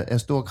siger, at jeg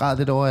stor grad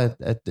lidt over,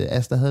 at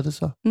Asta havde det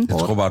så. Jeg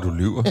tror bare, du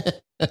lyver.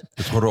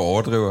 Jeg tror, du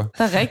overdriver.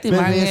 Der er rigtig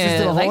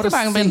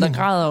mange mænd, der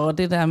græder over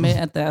det der med,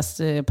 at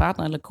deres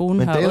partner eller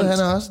kone har ondt. Men David,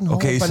 han er også en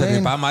hård banan. Okay, så det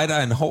er bare mig, der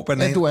er en hård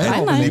banan. Ja, du er en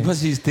hård banan. Lige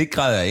præcis, det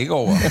græder jeg ikke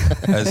over.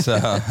 Altså,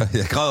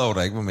 jeg græder over, at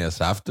der ikke var mere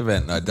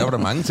saftevand, og der var der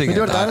mange ting. Men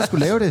det var dig, der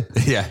skulle lave det.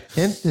 Ja.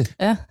 Hent det.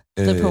 Ja,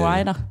 the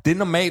provider. Det er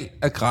normalt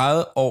at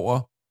græde over,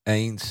 at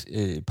ens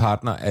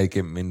partner er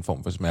igennem en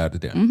form for smerte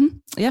der.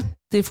 Ja,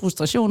 det er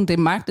frustrationen, det er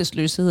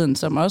magtesløsheden,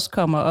 som også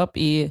kommer op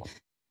i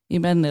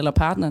manden eller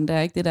partneren. Der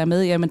er ikke det der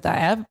med, jamen der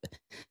er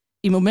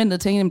i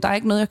momentet tænker, jamen der er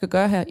ikke noget, jeg kan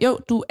gøre her. Jo,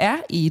 du er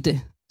i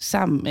det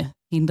sammen med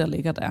hende, der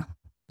ligger der.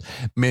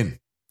 Men,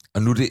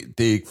 og nu det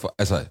er ikke for,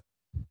 altså,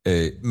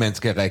 man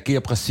skal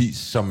reagere præcis,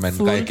 som man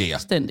reagerer.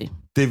 Fuldstændig.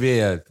 Det vil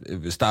jeg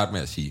starte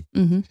med at sige.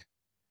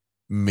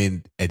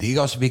 Men er det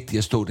ikke også vigtigt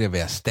at stå der og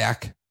være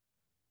stærk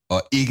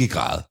og ikke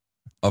græde?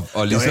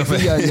 Og ligesom...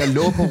 jeg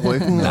lå på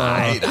ryggen.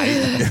 Nej.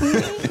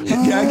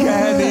 Jeg kan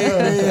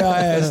ikke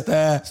mere,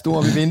 Asta.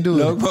 Stor ved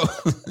vinduet. Luk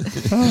på.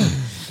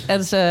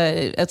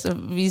 altså,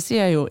 vi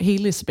ser jo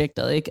hele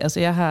spektret, ikke? Altså,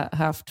 jeg har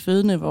haft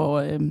fødende,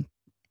 hvor jeg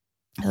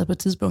havde på et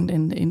tidspunkt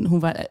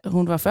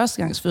hun var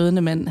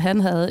førstegangsfødende, men han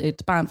havde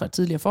et barn fra et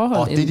tidligere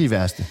forhold. Det er de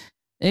værste.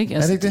 Ikke?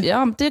 Altså, er det ikke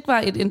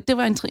det? Ja, det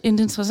var en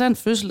interessant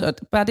fødsel, og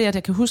bare det, at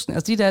jeg kan huske,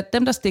 altså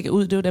dem, der stikker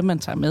ud, det er jo dem, man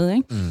tager med,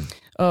 ikke?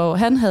 Og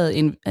han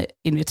havde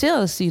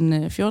inviteret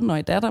sin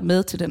 14-årige datter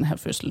med til den her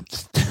fødsel.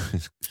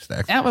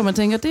 Ja, hvor man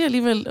tænker, det er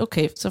alligevel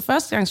okay. Så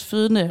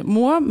førstegangsfødende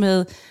mor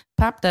med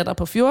papdatter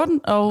på 14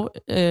 og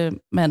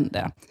manden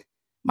der.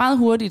 Meget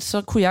hurtigt,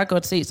 så kunne jeg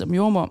godt se som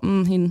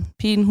jordmor, hende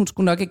pigen, hun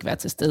skulle nok ikke være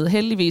til stede.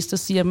 Heldigvis, så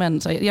siger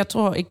manden, så jeg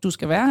tror ikke, du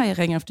skal være her. Jeg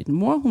ringer efter din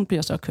mor, hun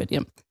bliver så kørt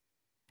hjem.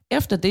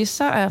 Efter det,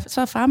 så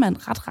er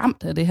farmand ret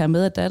ramt af det her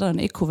med, at datteren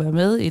ikke kunne være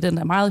med i den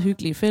der meget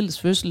hyggelige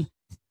fælles fødsel.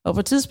 Og på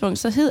et tidspunkt,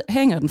 så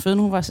hænger den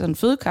fødende, hun var sådan en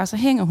fødekar, så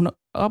hænger hun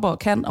op over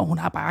kanten, og hun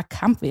har bare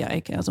kampvejr,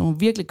 ikke? Altså hun er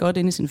virkelig godt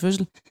inde i sin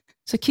fødsel.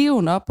 Så kigger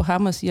hun op på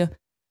ham og siger,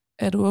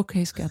 er du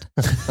okay, skat?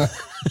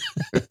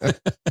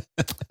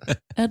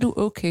 Er du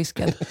okay,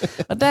 skat?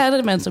 Og der er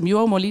det, man som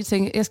jordmor lige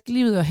tænker, jeg skal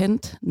lige ud og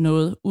hente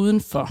noget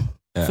udenfor.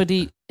 Ja.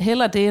 Fordi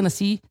hellere det, end at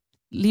sige,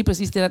 lige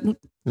præcis det der, nu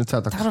der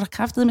er du da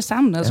kraftedeme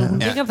sammen. Altså, hun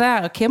ligger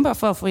der og kæmper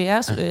for at få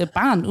jeres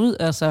barn ud.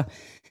 Altså.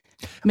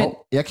 Men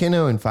jeg kender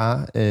jo en far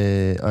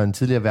og en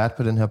tidligere vært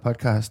på den her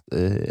podcast,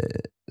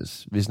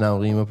 hvis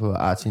navn rimer på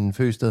Artin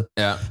Føsted.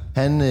 Ja.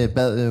 Han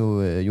bad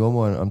jo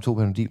jordmoren om 2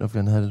 Panodiler, fordi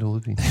han havde lidt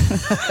hovedpine.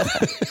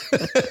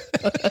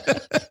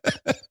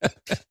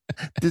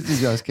 Det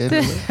synes jeg også kan.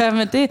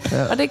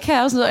 Og det kan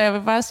jeg også noget, og jeg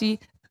vil bare sige,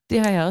 det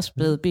har jeg også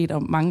blevet bedt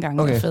om mange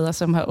gange af fædre,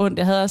 som har ondt.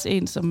 Jeg havde også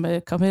en, som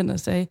kom hen og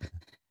sagde,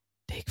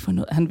 det er ikke for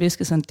noget. Han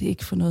viskede sådan, det er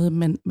ikke for noget,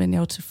 men jeg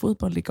var til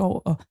fodbold i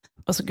går,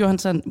 og så gjorde han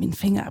sådan, mine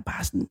fingre er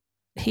bare sådan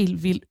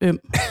helt vildt øm.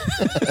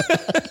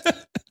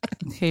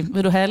 Okay,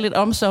 vil du have lidt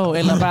omsorg,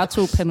 eller bare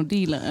 2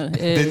 Panodiler?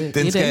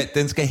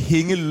 Den skal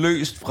hænge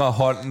løst fra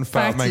hånden,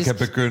 før man kan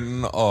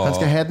begynde at... Han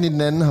skal have den i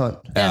den anden hånd.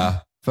 Ja.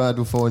 Før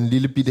du får en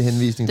lille bitte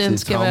henvisning til den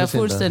skal være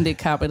fuldstændig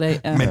kappet af.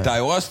 Ja. Men der er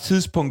jo også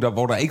tidspunkter,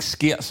 hvor der ikke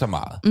sker så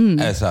meget.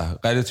 Altså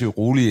relativt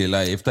roligt, eller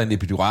efter en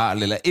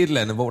epidural, eller et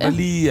eller andet, hvor der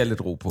lige er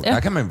lidt ro på. Der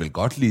kan man vel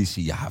godt lige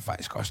sige, jeg har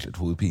faktisk også lidt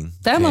hovedpine.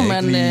 Der må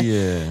man...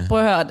 Prøv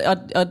at høre,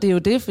 og det er jo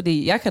det,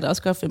 fordi jeg kan da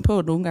også godt finde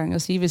på nogle gange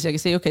at sige, hvis jeg kan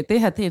se, okay, det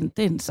her det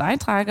er en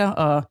sejtrækker,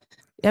 og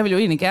jeg vil jo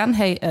egentlig gerne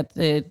have, at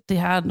det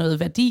har noget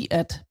værdi,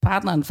 at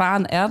partneren,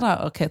 faren er der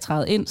og kan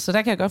træde ind. Så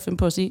der kan jeg godt finde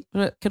på at sige,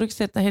 kan du ikke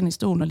sætte dig hen i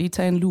stolen og lige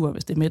tage en lur,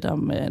 hvis det er midt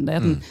om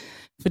natten?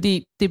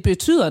 Fordi det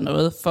betyder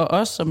noget for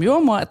os som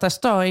jordmor, at der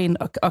står en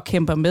og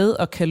kæmper med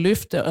og kan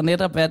løfte og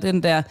netop være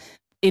den der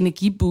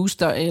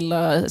energibooster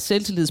eller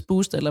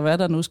selvtillidsbooster, eller hvad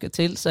der nu skal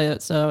til.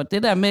 Så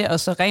det der med at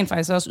så rent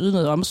faktisk også yde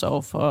noget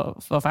omsorg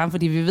for faren,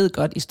 fordi vi ved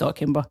godt, I står og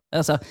kæmper.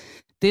 Altså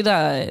det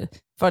der...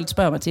 Folk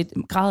spørger mig tit,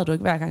 græder du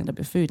ikke hver gang, der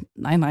bliver født?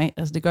 Nej,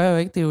 altså det gør jeg jo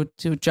ikke. Det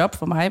er jo job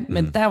for mig.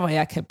 Men der, hvor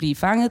jeg kan blive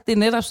fanget, det er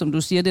netop, som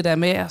du siger, det der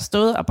med, at jeg har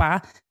stået og bare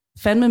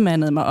fandme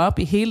mandet mig op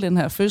i hele den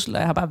her fødsel, og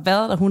jeg har bare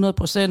været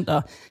der 100%,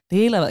 og det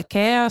hele har været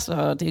kaos,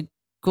 og det er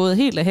gået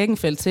helt af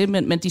hækkenfelt til,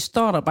 men de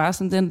står der bare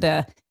sådan den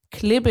der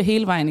klippe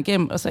hele vejen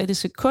igennem, og så i det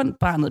sekund,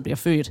 barnet bliver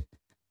født,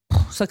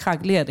 så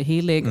krakelerer det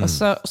hele, ikke? Og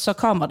så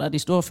kommer der de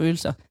store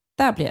følelser.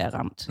 Der bliver jeg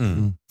ramt.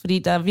 Fordi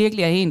der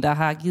virkelig er en, der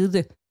har givet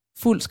det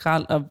fuld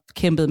skrald og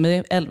kæmpet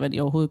med alt, hvad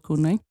de overhovedet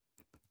kunne, ikke?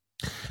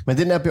 Men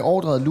den der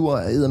beordrede lur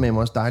er eddermame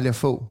også dejligt at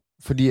få,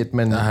 fordi at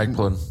man... Jeg har ikke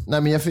prøvet den. Nej,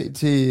 men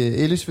til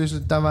Ellis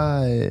fødsel,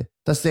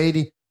 der sagde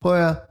de, prøv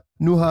at høre,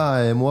 nu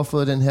har mor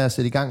fået den her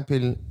sæt i gang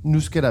pille, nu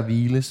skal der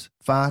hviles,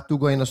 far, du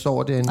går ind og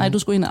sover derinde. Nej, du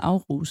skulle ind og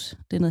afruse.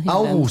 Det er noget helt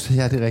Afruse,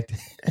 ja, det er rigtigt.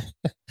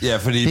 Ja,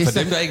 fordi for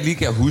dem, der ikke lige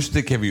kan huske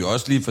det, kan vi jo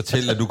også lige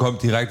fortælle, at du kom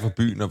direkte fra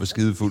byen og var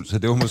skidefuld, så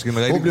det var måske en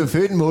rigtig... Hun blev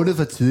født en måned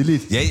for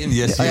tidligt. Ja,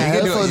 jeg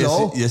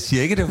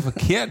siger ikke, det var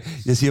forkert.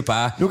 Jeg siger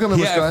bare, nu kan man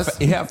her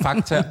er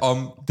fakta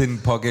om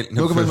den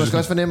pågældende. Nu kan man måske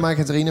også fornemme, mig og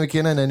Katarina, vi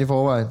kender hinanden i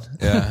forvejen.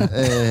 Ja.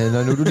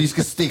 Når nu du lige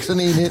skal stikke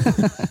sådan en ind.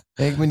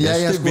 Ikke? Men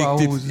jeg skulle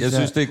afhuses. Jeg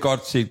synes, det er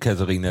godt set,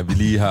 Katarina, at vi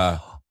lige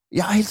har...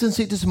 Jeg har hele tiden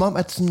set det som om,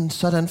 at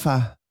sådan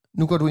far...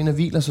 Nu går du ind og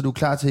hviler, så du er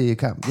klar til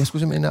kamp. Jeg skulle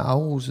simpelthen ind og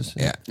afruses.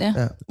 Ja.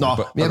 Nå,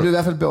 men jeg blev i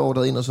hvert fald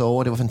beordret ind og sove,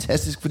 og det var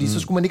fantastisk, fordi så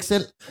skulle man ikke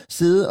selv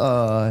sidde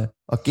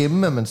og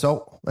gemme, at man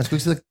sov. Man skulle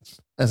ikke sidde...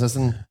 Altså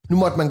sådan... Nu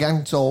måtte man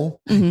gerne sove.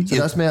 Mm-hmm. Så det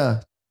er også med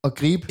at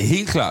gribe.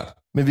 Helt klart.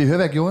 Men vi hører,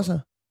 hvad jeg gjorde så.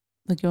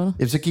 Hvad gjorde du?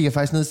 Ja, så gik jeg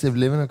faktisk ned til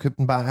 7-Eleven og købte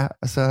en bajer,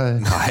 og så...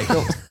 Nej.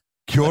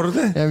 Gjorde du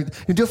det? Ja,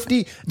 det var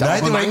fordi... Der var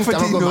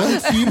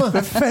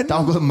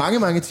gået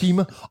mange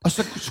timer, og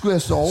så skulle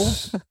jeg sove.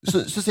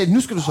 Så sagde jeg,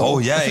 nu skal du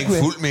sove. Jeg er ikke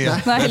fuld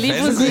mere. Nej, lige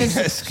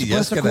præcis.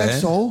 Jeg skal da ikke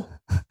sove.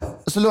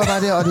 Og så lå jeg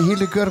bare der, og det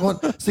hele kørte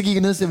rundt. Så gik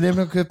jeg ned til 7-Eleven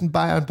og købte en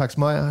bajer og en pakke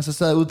smøger, og så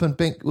sad jeg ude på en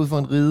bænk ude for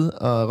en ride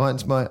og røg en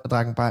smøg og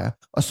drak en bajer.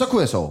 Og så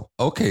kunne jeg sove.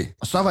 Okay.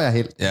 Og så var jeg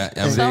helt.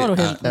 Så var du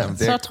helt.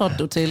 Så trådte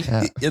du til.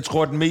 Ja. Jeg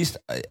tror,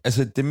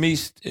 det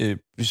mest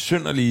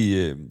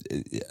besynderlige,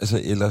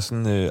 eller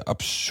sådan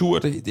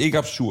absurde, det er ikke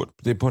absurd,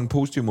 det er på en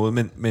positiv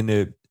måde, men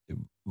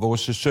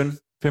vores søn,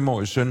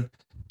 5-årige søn,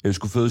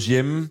 skulle fødes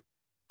hjemme.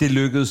 Det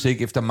lykkedes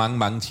ikke efter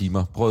mange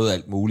timer. Prøvede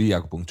alt muligt,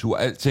 akupunktur,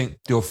 alting.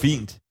 Det var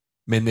fint.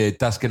 Men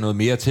der skal noget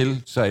mere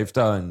til, så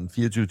efter en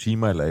 24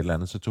 timer eller et eller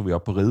andet, så tog vi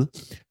op på ride.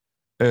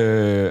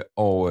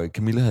 Og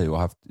Camilla havde jo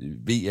haft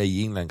VR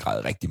i en eller anden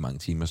grad rigtig mange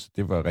timer, så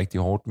det var rigtig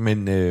hårdt.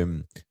 Men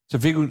så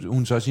fik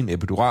hun så sin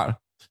epidural,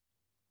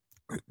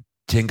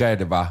 tænker jeg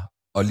det var,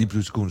 og lige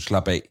pludselig skulle hun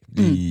slappe af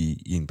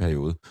i en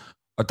periode.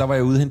 Og der var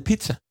jeg ude og hente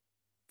pizza,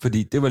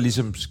 fordi det var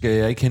ligesom, skal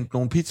jeg ikke hente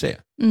nogen pizzaer?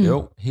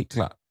 Jo, helt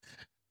klart.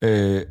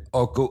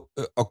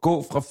 Og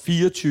gå fra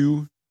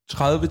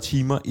 30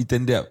 timer i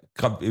den der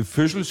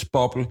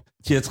fødselsboble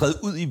til at træde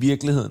ud i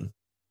virkeligheden,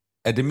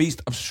 er det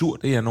mest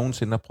absurde, jeg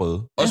nogensinde har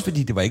prøvet. Ja. Også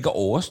fordi det var ikke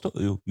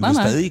overstået jo. Vi var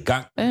stadig i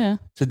gang. Ja.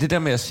 Så det der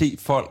med at se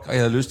folk, og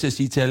jeg havde lyst til at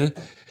sige til alle,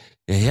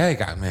 jeg er i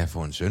gang med at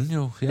få en søn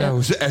jo. Det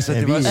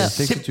var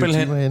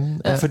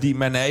simpelthen, fordi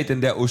man er i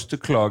den der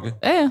osteklokke,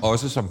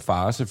 også som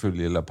far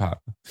selvfølgelig, eller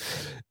partner.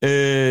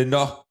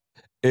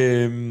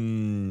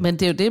 Men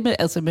det er jo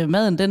det med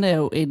maden, den er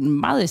jo en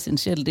meget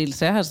essentiel del.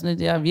 Så jeg har sådan,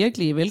 at jeg er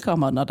virkelig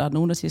velkommen, når der er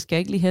nogen, der siger, skal jeg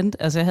ikke lige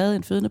hente? Altså jeg havde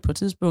en fødende på et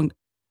tidspunkt,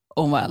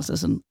 og hun var altså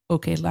sådan,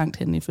 okay, langt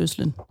hen i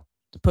fødslen.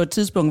 På et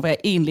tidspunkt, hvor jeg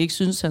egentlig ikke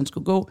synes, han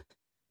skulle gå.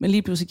 Men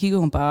lige pludselig kigger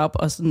hun bare op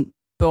og sådan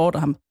beordrer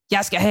ham,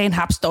 jeg skal have en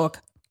hapstok.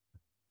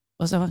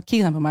 Og så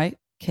kigger han på mig,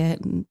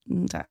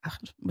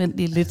 vent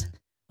lige lidt.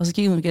 Og så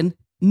kigger hun igen,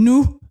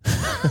 nu!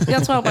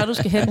 Jeg tror bare, du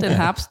skal hente en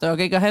hapstok,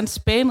 ikke? Og han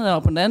spænede over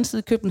på den anden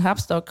side, købte en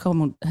hapstok,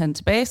 kom han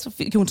tilbage, så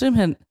fik hun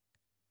simpelthen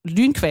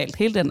lynkvalt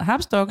hele den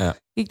hapstok. Ja.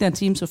 Gik der en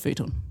time, så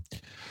fødte hun.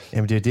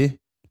 Jamen det er det.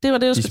 Det var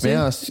det, du skulle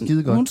smager også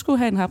skide godt. Hun skulle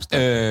have en hapstok.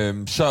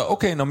 Så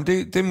okay, men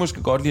det er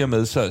måske godt lige at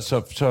med. Så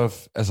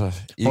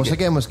ikke. Og så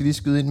kan jeg måske lige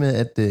skyde ind med,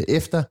 at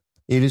efter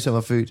Elisa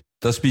var født,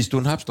 der spiste du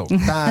en hapstok.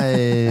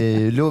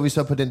 Der lå vi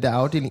så på den der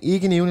afdeling,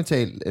 ikke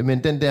nævnetal,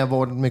 men den der,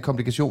 hvor med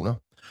komplikationer.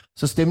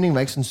 Så stemningen var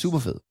ikke sådan super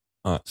fed.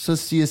 Nej. Så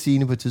siger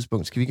Signe på et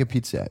tidspunkt, skal vi ikke have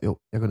pizza? Jo,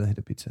 jeg går ned og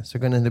henter pizza. Så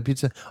går jeg ned og henter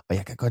pizza, og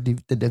jeg kan godt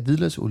lide den der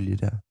hvidløgsolie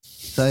der.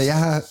 Så jeg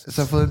har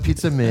så fået en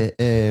pizza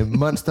med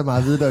monster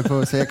meget hvidløg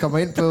på, så jeg kommer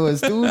ind på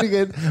stuen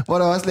igen, hvor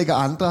der også ligger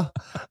andre.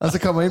 Og så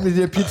kommer jeg ind med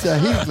de der pizzaer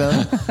helt glad.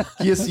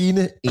 Giver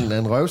Signe en eller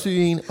anden røvsyg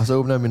en, og så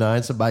åbner jeg min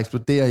egen, som bare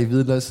eksploderer i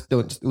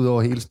hvidløgsdunst ud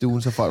over hele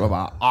stuen, så folk var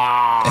bare,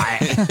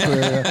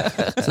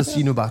 så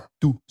Signe bare,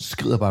 du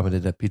skrider bare med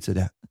den der pizza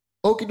der.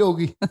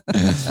 Okidoki.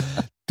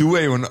 Du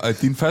er jo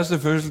din første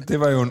fødsel, det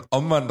var jo en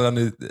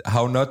omvandrende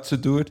how not to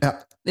do it.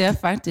 Ja,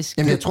 faktisk.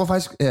 Jamen,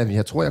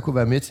 jeg tror, jeg kunne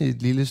være med til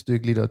et lille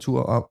stykke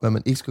litteratur om, hvad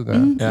man ikke skal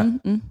gøre.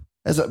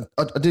 Altså,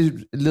 og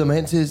det leder mig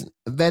hen til,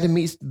 hvad er det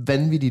mest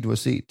vanvittige, du har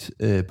set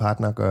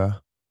partner gøre?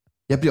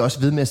 Jeg bliver også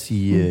ved med at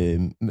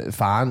sige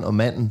faren og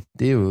manden.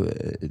 Det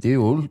er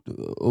jo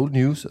old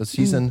news at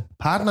sige sådan,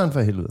 partneren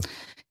for helvede.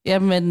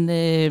 Jamen,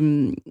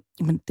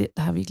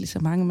 der har virkelig så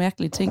mange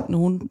mærkelige ting,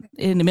 nogen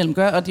indimellem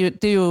gør, og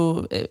det er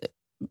jo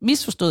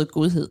misforstået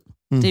godhed.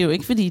 Det er jo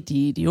ikke, fordi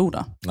de er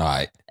idioter.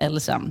 Nej. Alle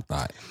sammen.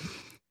 Nej.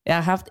 Jeg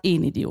har haft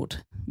en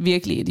idiot.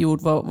 Virkelig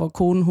idiot, hvor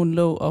konen hun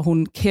lå, og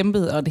hun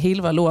kæmpede, og det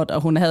hele var lort,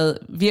 og hun havde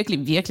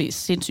virkelig, virkelig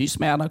sindssyge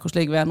smerter, og kunne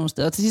slet ikke være nogen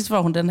steder. Og til sidst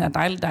får hun den her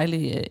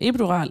dejlige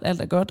epidural,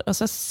 alt er godt, og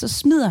så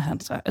smider han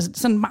sig, altså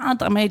sådan meget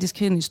dramatisk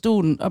hen i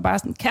stolen, og bare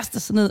sådan kaster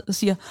sig ned og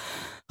siger,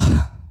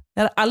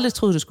 jeg havde aldrig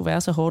troet, det skulle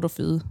være så hårdt at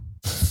føde.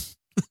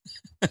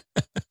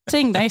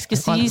 Ting, der ikke skal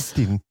siges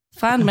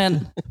fra en mand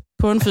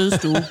på en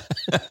fødestue,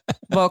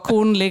 hvor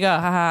konen ligger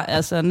og har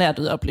altså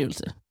nærdød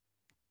oplevelse.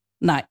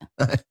 Nej.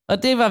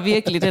 Og det var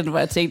virkelig den, hvor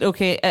jeg tænkte,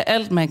 okay, af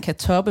alt man kan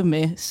toppe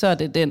med, så er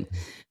det den.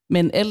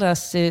 Men ellers,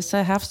 så har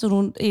jeg haft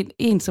sådan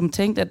en som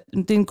tænkte, at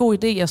det er en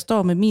god idé, jeg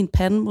står med min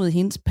pande mod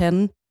hendes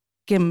pande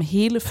gennem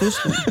hele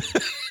fødslen.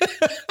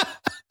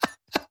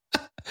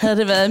 Havde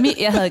det været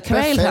jeg havde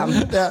kvalt ham.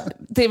 Ja.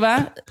 Det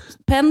var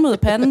pande mod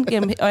pande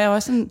gennem, og jeg var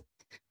sådan,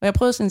 og jeg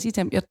prøvede sådan at sige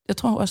til ham, jeg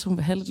tror også, hun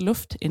vil have lidt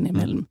luft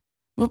indimellem.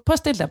 Prøv at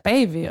stille dig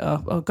bagved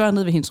og gøre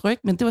noget ved hendes ryg,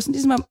 men det var sådan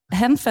ligesom, om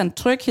han fandt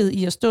tryghed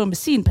i at stå med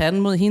sin pande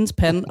mod hendes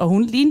pande, og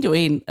hun lignede jo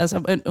en,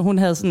 altså hun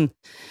havde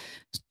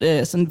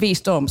sådan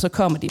V-storm, så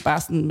kommer de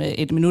bare sådan med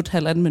 1 minut,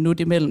 1,5 minut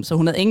imellem, så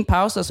hun havde ingen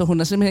pauser, så hun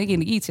havde simpelthen ikke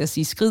energi til at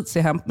sige skrid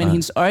til ham, men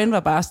hendes øjne var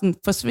bare sådan,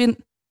 forsvind,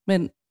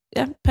 men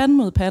ja, pande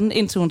mod pande,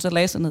 indtil hun så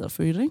lagde sig ned og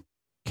fødte, ikke?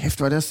 Kæft,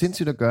 hvor er det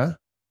sindssygt at gøre.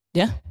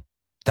 Ja.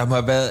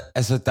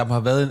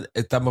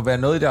 Der må være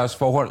noget i deres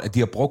forhold, at de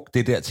har brugt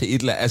det der til et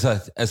eller andet.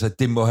 Altså,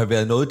 det må have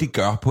været noget, de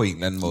gør på en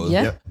eller anden måde.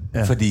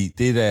 Ja. Fordi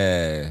det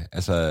der,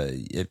 altså,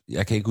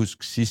 jeg kan ikke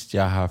huske sidst,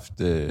 jeg har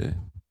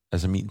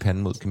haft min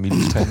pande mod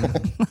Camilles pande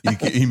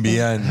i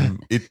mere end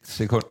 1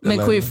 sekund. Men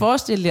kunne I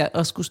forestille jer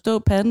at skulle stå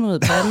pande mod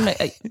pande, med,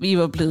 at vi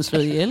var blevet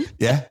slået ihjel?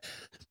 Ja.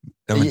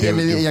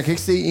 Jeg kan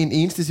ikke se en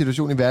eneste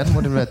situation i verden,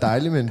 hvor det ville være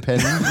dejligt med en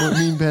pande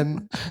mod min pande.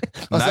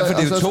 Nej, for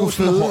det er jo 2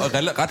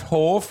 ret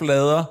hårde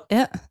flader.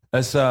 Ja.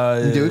 Altså,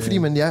 men det er jo ikke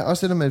fordi, også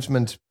selvom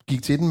man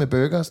gik til den med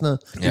burger og sådan noget,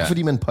 det er ikke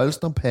fordi, man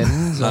polstrer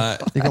panden, så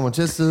det kommer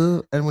til at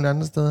sidde alle mulige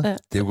andre steder. Ja.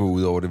 Det kunne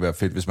ud over det være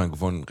fedt, hvis man kunne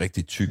få en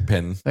rigtig tyk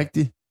pande.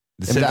 Rigtig.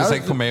 Det sætter sig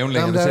ikke på maven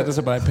længere, det sætter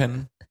sig bare i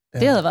panden. Ja.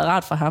 Det havde været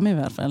rart for ham i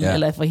hvert fald,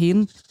 eller for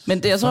hende.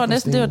 Men jeg tror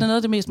næsten, det var noget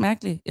af det mest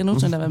mærkelige, jeg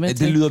nogensinde har været med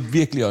til. Det lyder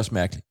virkelig også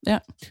mærkeligt. Ja.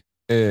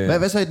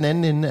 Hvad så i den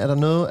anden ende? Er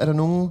der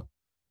nogen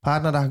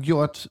partner, der har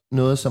gjort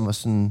noget, som var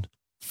sådan,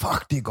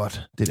 fuck, det er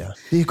godt, det der.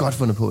 Det er godt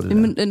fundet på, det der.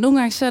 Men nogle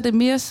gange så er det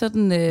mere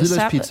sådan...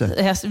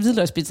 Hvidløgspizza.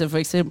 Hvidløgspizza for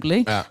eksempel,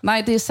 ikke? Ja.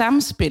 Nej, det er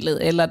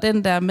samspillet, eller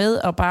den der med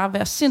at bare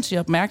være sindssygt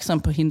opmærksom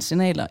på hendes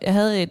signaler. Jeg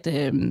havde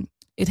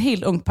et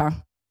helt ungt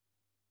par,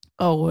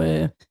 og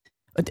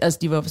altså,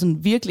 de var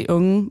sådan virkelig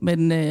unge,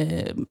 men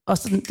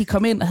også sådan, de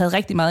kom ind og havde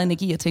rigtig meget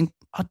energi, og tænkte,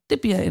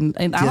 det bliver en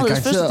anderledes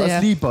fødsel. De har også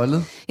lige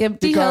bollet. Jamen,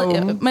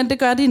 men det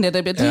gør de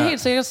netop. De har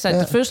helt sikkert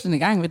sat fødslen i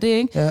gang ved det,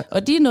 ikke? Ja.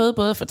 Og de nåede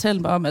både at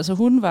fortælle mig om, altså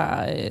hun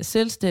var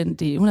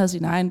selvstændig, hun havde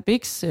sin egen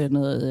Bix,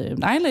 noget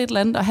negle et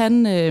eller andet, og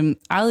han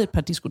ejede et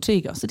par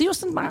diskoteker. Så de var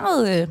sådan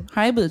meget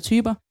hypede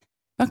typer.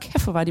 Og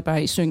kæft, hvor var de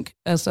bare i synk.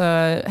 Altså,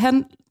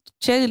 han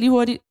tjekkede lige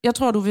hurtigt, jeg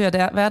tror, du vil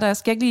være der,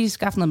 skal jeg ikke lige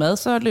skaffe noget mad?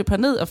 Så løb han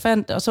ned og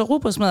fandt, og så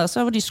rugbrødsmad, og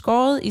så var de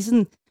skåret i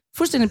sådan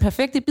fuldstændig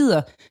perfekte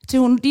bidder, til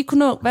hun lige kunne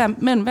nå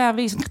mellem hver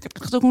væsen,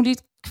 så kunne hun lige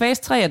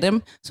kvæse 3 af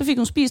dem. Så fik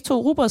hun spist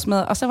 2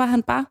 rugbrødsmad, og så var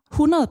han bare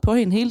 100 på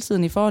hende hele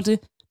tiden i forhold til,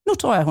 nu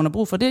tror jeg, hun har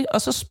brug for det,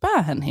 og så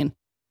spørger han hende,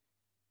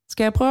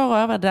 skal jeg prøve at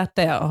røre dig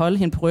der og holde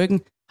hende på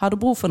ryggen? Har du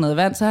brug for noget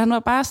vand? Så han var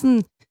bare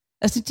sådan,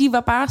 altså de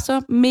var bare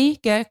så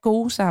mega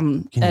gode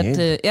sammen.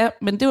 At,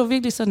 men det var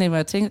virkelig sådan, at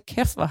jeg tænkte,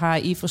 kæft, hvor har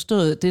I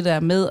forstået det der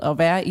med at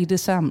være i det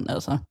sammen,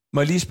 altså.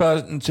 Må jeg lige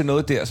spørge til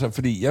noget der så,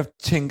 fordi jeg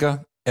tænker,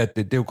 at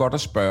det er jo godt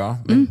at spørge,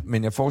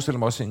 men jeg forestiller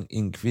mig også, at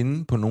en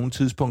kvinde på nogle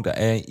tidspunkter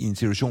er i en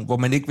situation, hvor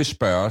man ikke vil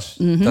spørges.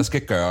 Der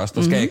skal gøres,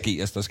 der skal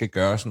ageres, der skal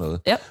gøres noget.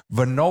 Ja.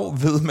 Hvornår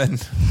ved man,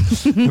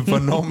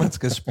 hvornår man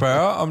skal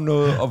spørge om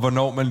noget, og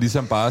hvornår man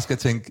ligesom bare skal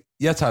tænke,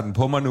 jeg tager den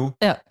på mig nu,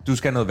 du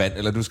skal have noget vand,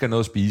 eller du skal have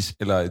noget at spise,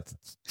 eller et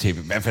tv,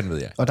 hvad fanden ved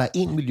jeg? Og der er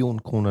 1 million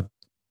kroner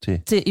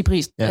til i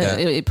pris,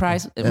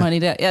 price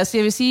money der. Jeg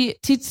vil sige,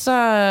 tit så,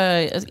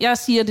 jeg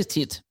siger det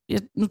tit.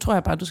 Nu tror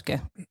jeg bare, du skal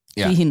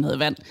give hende noget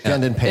vand.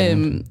 Fjern den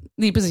pande.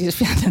 Lige præcis,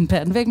 fjern den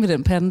pande. Væk med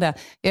den pande der.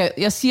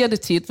 Jeg siger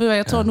det tit.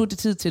 Jeg tror nu, det er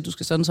tid til, at du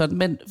skal sådan.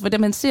 Men for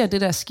man ser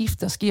det der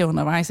skift, der sker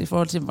undervejs i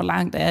forhold til, hvor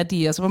langt er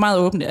de, altså hvor meget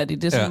åbne er de.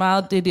 Det er så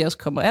meget det, de også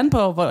kommer an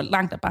på, hvor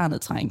langt er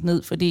barnet trængt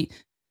ned. Fordi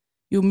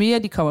jo mere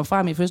de kommer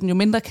frem i fødslen, jo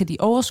mindre kan de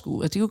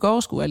overskue. Altså de kan ikke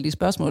overskue alle de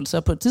spørgsmål.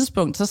 Så på et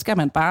tidspunkt, så skal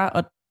man bare,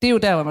 og det er jo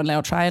der, hvor man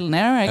laver trial and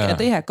error, ikke? Er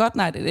det her godt?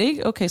 Nej, det er det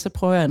ikke. Okay, så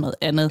prøver jeg noget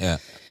andet. Ja.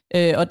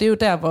 Og det er jo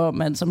der, hvor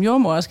man som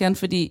jordmor også gerne,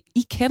 fordi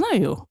I kender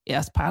jo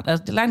jeres partner.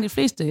 Altså, langt de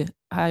fleste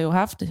har jo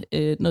haft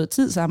noget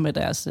tid sammen med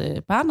deres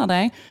partner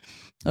der, ikke?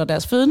 Og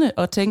deres fødende,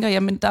 og tænker,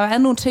 jamen, der er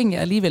nogle ting,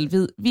 jeg alligevel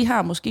ved. Vi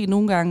har måske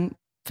nogle gange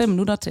 5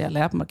 minutter til at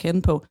lære dem at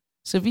kende på.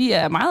 Så vi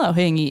er meget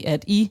afhængige,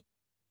 at I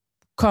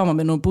kommer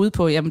med nogle bud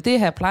på, jamen, det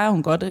her plejer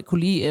hun godt at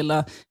kunne lide,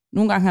 eller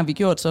nogle gange har vi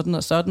gjort sådan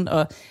og sådan,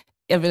 og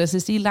jeg vil altså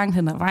sige, langt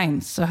hen ad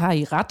vejen, så har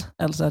I ret.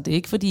 Altså, det er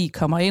ikke, fordi I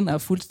kommer ind og er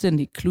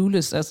fuldstændig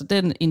clueless. Altså,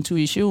 den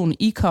intuition,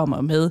 I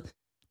kommer med,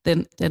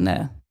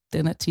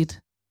 den er tit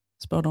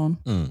spot on.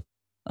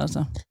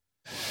 Altså.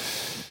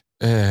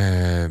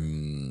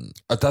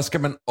 Og der skal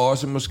man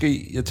også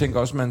måske, jeg tænker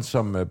også, man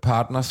som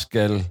partner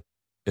skal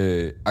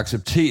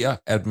acceptere,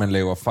 at man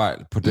laver fejl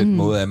på den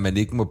måde, at man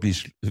ikke må blive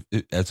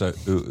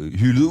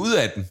hyldet ud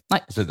af den.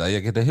 Nej. Så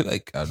jeg kan da heller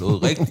ikke gøre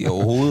noget rigtigt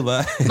overhovedet,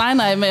 hva'?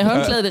 Nej, med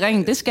håndklædet i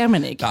ringen, det skal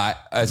man ikke. Nej,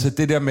 altså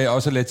det der med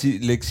også at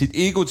lægge sit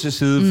ego til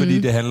side,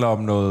 fordi det handler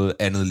om noget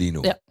andet lige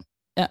nu.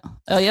 Ja,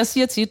 og jeg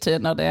siger tit,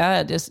 når det er,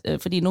 at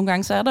fordi nogle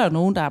gange så er der jo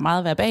nogen, der er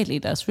meget verbale i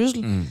deres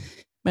fødsel.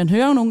 Man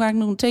hører jo nogle gange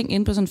nogle ting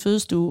inde på sådan en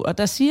fødestue, og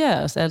der siger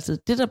jeg også altid,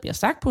 det der bliver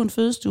sagt på en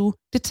fødestue,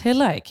 det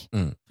tæller ikke.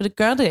 For det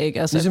gør det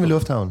ikke. Altså, ligesom i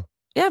lufthavnen.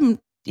 Jamen,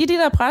 i de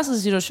der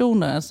pressede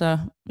situationer, altså,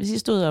 hvis I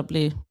stod og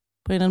blev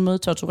på en eller anden måde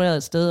tortureret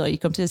et sted, og I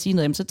kom til at sige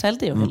noget, jamen, så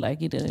talte det jo heller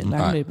ikke i det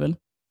lange løb, vel?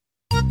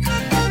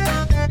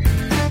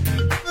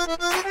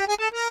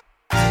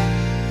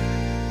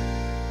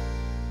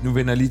 Nu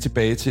vender jeg lige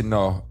tilbage til,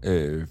 når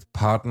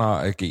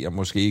partnere agerer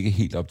måske ikke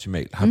helt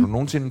optimalt. Har du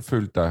nogensinde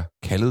følt dig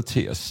kaldet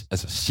til at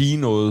sige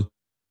noget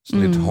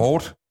sådan lidt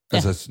hårdt? Ja.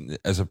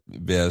 Altså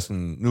være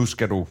sådan, nu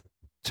skal du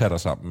tage dig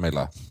sammen,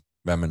 eller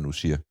hvad man nu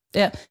siger.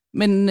 Ja,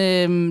 men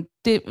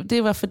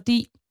det var fordi,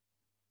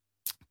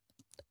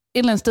 et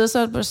eller andet sted,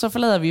 så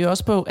forlader vi jo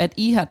også på, at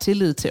I har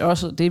tillid til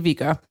os, og det vi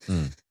gør.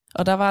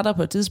 Og der var der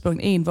på et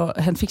tidspunkt en, hvor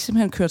han fik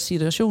simpelthen kørt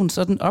situationen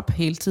sådan op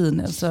hele tiden,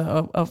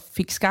 altså, og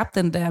fik skabt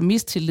den der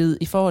mistillid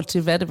i forhold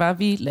til, hvad det var,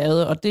 vi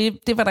lavede. Og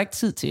det var der ikke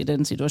tid til i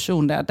den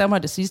situation der. Der må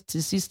jeg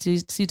til sidst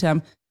sige til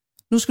ham,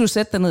 nu skal du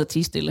sætte dig ned og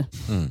tie stille,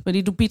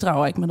 fordi du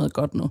bidrager ikke med noget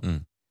godt nu.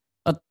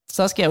 Og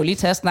så skal jeg jo lige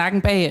tage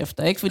snakken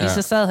bagefter, ikke? Fordi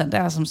så sad han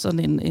der som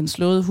sådan en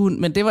slået hund,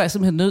 men det var jeg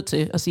simpelthen nødt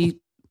til at sige.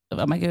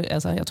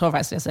 Jeg tror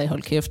faktisk, jeg sagde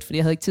hold kæft, fordi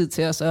jeg havde ikke tid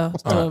til at så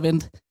stå og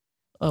vente.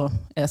 Og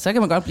ja, så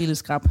kan man godt blive lidt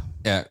skrap.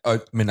 Ja,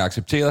 men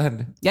accepterede han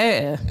det?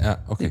 Ja,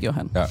 okay. Det gjorde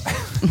han.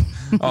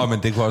 Ja.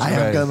 Men det kunne også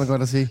være... gad man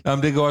godt at sige.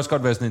 Men det kunne også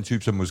godt være sådan en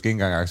type, som måske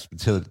ikke engang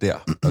accepterede det der.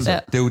 Altså,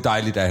 det er jo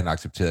dejligt, at han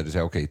accepterede det.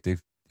 Så okay,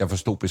 jeg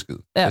forstod besked.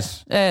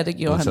 Ja, det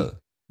gjorde han.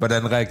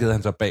 Hvordan reagerede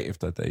han så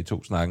bagefter, da I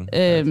tog snakken?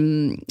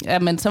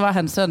 Men så var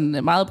han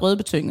sådan meget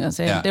brødbetynget og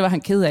sagde, det var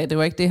han ked af, det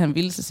var ikke det, han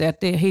ville. Så sagde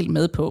jeg, det er helt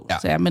med på. Ja.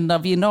 Så men når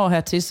vi når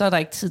hertil, så er der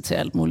ikke tid til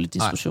alt muligt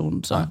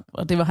diskussion. Så,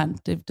 og det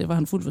var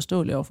han fuldt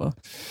forståelig overfor.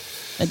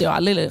 Men det var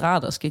aldrig lidt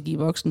rart at skal give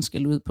voksen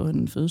skal ud på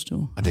en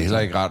fødestue. Og det er heller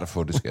ikke rart at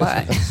få det, skal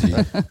jeg sige.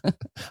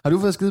 Har du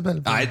fået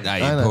skideball?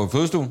 Nej, på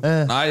fødestuen?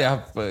 Ja.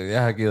 Nej,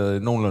 jeg har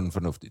givet nogenlunde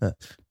fornuftigt. Ja.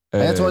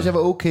 Jeg tror også, jeg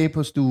var okay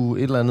på stue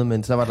et eller andet,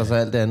 men så var der så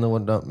alt det andet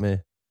rundt om med...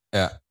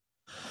 Ja.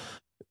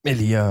 Med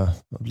lige at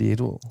blive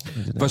et år.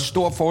 Hvor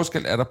stor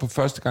forskel er der på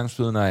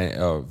førstegangsfødende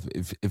og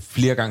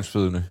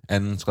flergangsfødende,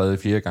 anden, tredje,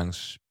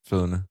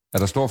 fjerdegangsfødende? Er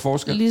der stor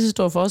forskel? Lige så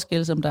stor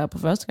forskel, som der er på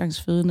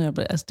førstegangsfødende.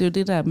 Altså, det er jo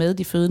det, der er med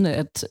de fødende,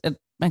 at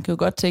man kan jo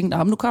godt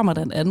tænke, nu kommer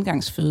der en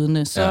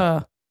andengangsfødende, så... Ja.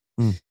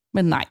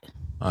 Men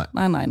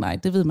nej,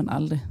 det ved man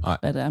aldrig,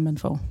 hvad det er, man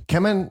får.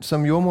 Kan man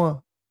som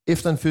jordmor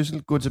efter en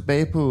fødsel gå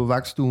tilbage på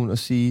vagtstuen og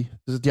sige,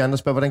 så de andre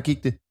spørger, hvordan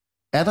gik det?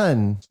 Er der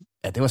en...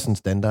 Ja, det var sådan en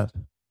standard.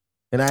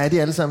 Eller er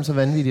de alle sammen så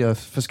vanvittige og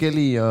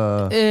forskellige?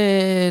 Og...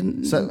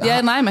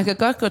 Nej, man kan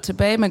godt gå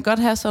tilbage. Man kan godt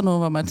have sådan noget,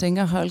 hvor man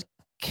tænker, hold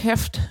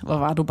kæft, hvor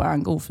var du bare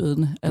en god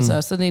fødende.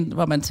 Altså sådan en,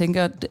 hvor man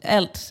tænker,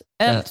 alt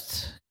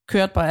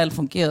kørte bare, alt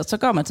fungerede. Så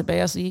går man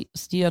tilbage og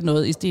siger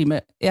noget i stil med,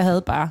 jeg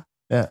havde bare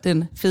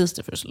den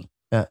fedeste fødsel.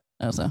 Ja.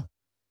 Altså,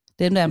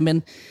 dem der,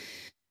 men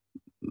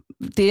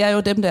det er jo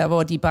dem der,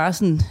 hvor de bare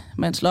sådan,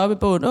 man slår op i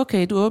båden,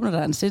 okay, du åbner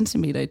dig 1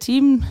 centimeter i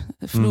timen,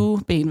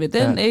 flueben ved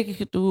den,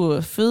 ikke?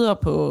 Du føder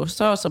på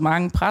så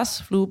mange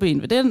pres,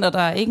 flueben ved den, og der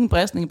er ingen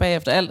bristning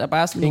bagefter, alt er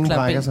bare sådan... Ingen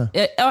brækker sig.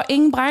 Ja, og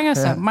ingen brækker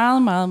sig.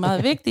 Meget, meget,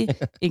 meget vigtigt.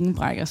 Ingen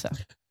brækker sig.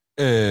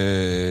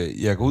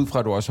 Jeg går ud fra,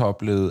 at du også har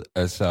oplevet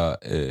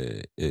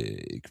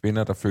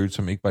kvinder, der følte,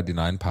 som ikke var din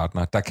egen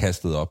partner, der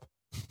kastede op.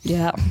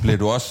 Ja. Blev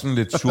du også sådan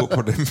lidt sur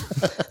på dem?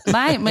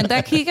 Nej, men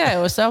der kigger jeg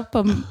jo så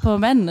på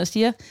manden og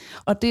siger,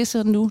 og det er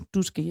så nu,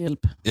 du skal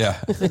hjælpe. Ja.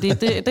 Fordi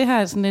det har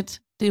jeg sådan lidt,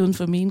 det er uden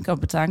for mine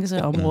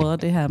kompetenceområder,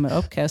 det her med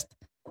opkast.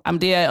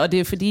 Jamen det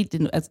er fordi,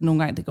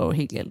 nogle gange det går jo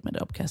helt galt med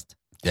det opkast.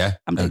 Ja,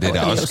 det er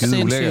da også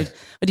skide ulækkert.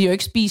 Og de har jo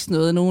ikke spist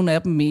noget, nogen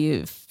af dem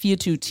i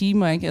 24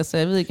 timer, ikke? Altså,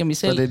 jeg ved ikke, om I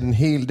selv... Så det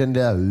er den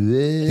der...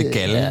 Det er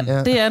gallen.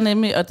 Ja, det er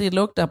nemlig, og det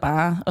lugter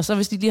bare. Og så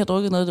hvis de lige har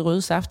drukket noget af det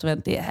røde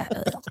saftvand, det er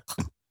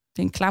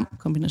en klam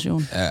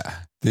kombination. Ja,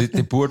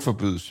 det burde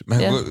forbydes.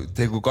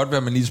 Det kunne godt være,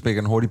 at man lige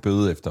spækker en hurtig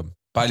bøde efter dem.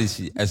 Bare lige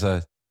sige,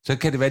 altså... Så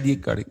kan det være, at de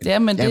ikke gør det. Ja,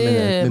 men det...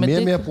 med mere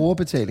og mere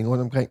brugerbetaling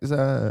rundt omkring,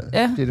 så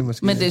bliver det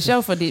måske... men det er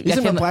sjovt, fordi...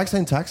 Ligesom at brække sig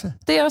en taxa.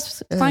 Det er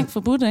også strengt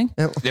forbudt, ikke?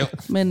 Jo.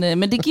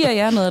 Men det giver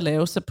jer noget at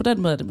lave, så på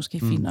den måde er det måske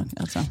fint nok.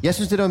 Altså. Jeg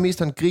synes, det der var mest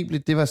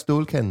håndgribeligt, det var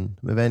stålkanden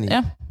med vand i.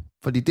 Ja.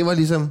 Fordi det var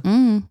ligesom...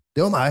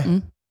 Det var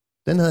mig.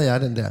 Den havde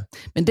jeg, den der.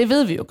 Men det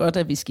ved vi jo godt,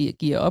 at vi skal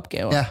give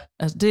opgaver. Ja.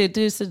 Altså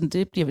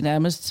det bliver vi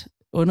nærmest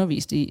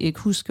undervist i, ikke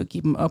husk at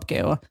give dem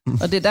opgaver.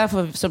 Og det er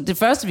derfor, som det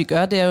første vi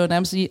gør, det er jo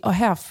nærmest at sige, og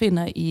her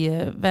finder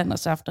I vand og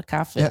saft og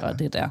kaffe og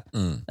det der.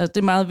 Altså det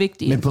er meget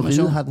vigtigt. Men på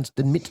riget har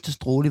den mindste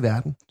stråle i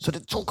verden, så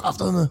det er 2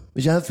 kræfter med.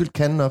 Hvis jeg havde fyldt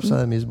kanden op, så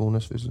havde jeg mistet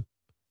Monas fødsel.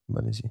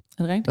 Er det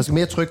rigtigt? Der skal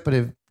mere tryk på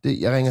det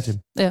jeg ringer til.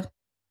 Ja.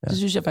 Det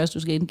synes jeg faktisk, du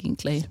skal indgive en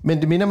klage. Men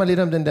det minder mig lidt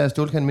om den der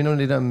stålkande, minder mig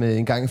lidt om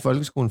en gang i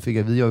folkeskolen fik jeg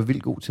at vide, at jeg var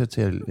vildt god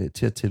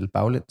til at tælle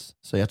baglæns.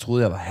 Så jeg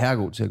troede, jeg var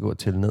herregod til at gå og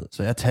tælle ned.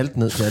 Så jeg talte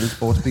ned til alle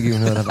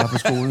sportsbegivenheder, der var på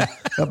skolen. Jeg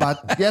var bare,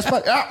 Jasper,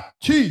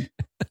 10,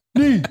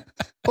 9,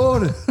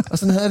 8. Og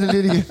sådan havde jeg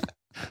det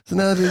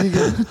lidt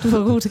igen. Du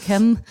var god til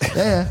kanden.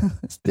 Ja.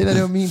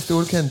 Det var min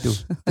stålkande, du.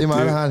 Det er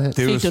mig, der har det her.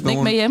 Fik du den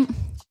ikke med hjem?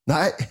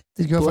 Nej,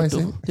 det gjorde jeg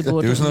faktisk ikke. Det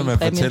er jo sådan noget,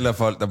 man fortæller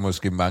folk, der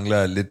måske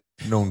mangler lidt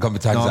nogle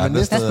kompetencer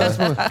andre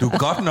steder. Du er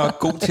godt nok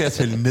god til at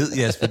tælle ned,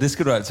 Jasper. Det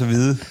skal du altså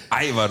vide.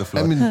 Ej, hvor er det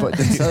flot. Ja,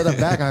 den sad der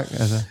hver gang.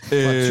 Altså.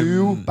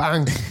 20,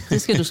 bang.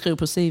 Det skal du skrive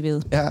på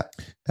CV'et. Ja.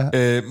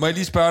 Må jeg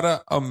lige spørge dig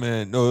om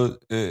noget?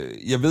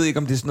 Jeg ved ikke,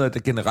 om det er sådan noget, der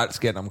generelt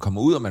sker, når man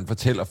kommer ud, og man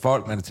fortæller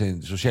folk, man er til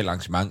en social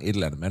arrangement, et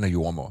eller andet, man er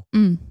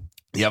jordemoder.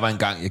 Jeg var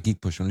engang, jeg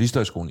gik på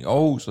Journalisthøjskolen i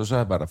Aarhus, og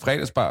så var der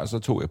fredagsbar, og så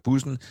tog jeg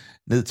bussen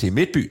ned til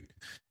Midtby.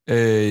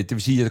 Det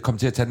vil sige, at jeg kom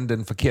til at tage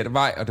den forkerte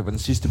vej, og det var den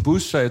sidste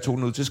bus, så jeg tog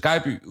den ud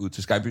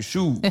til Skyby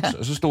Zoo,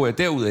 og så stod jeg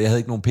derud, og jeg havde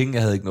ikke nogen penge,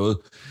 jeg havde ikke noget,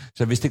 så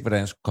jeg vidste ikke, hvordan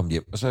jeg skulle komme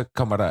hjem. Og så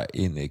kommer der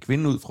en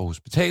kvinde ud fra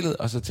hospitalet,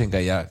 og så tænker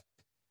jeg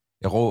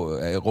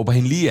råber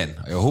hende lige an,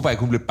 og jeg håber ikke,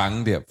 hun blev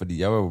bange der,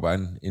 fordi jeg var jo bare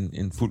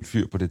en fuld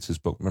fyr på det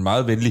tidspunkt, men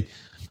meget venlig.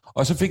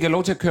 Og så fik jeg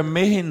lov til at køre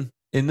med hende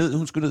ned.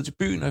 Hun skulle ned til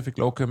byen, og jeg fik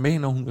lov at køre med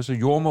hende, og hun var så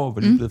jordemoder,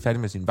 var lige blevet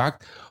færdig med sin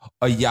vagt.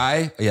 Og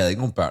jeg havde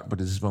ikke nogen børn på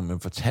det tidspunkt, men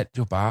fortalte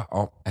jo bare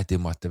om, at det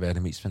måtte være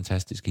det mest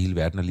fantastiske i hele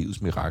verden, og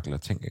livets mirakler,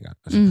 tænk engang.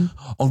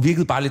 Og hun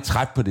virkede bare lidt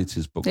træt på det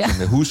tidspunkt,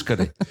 som jeg husker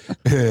det,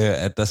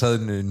 at der sad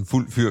en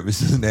fuld fyr ved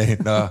siden af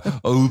hende,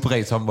 og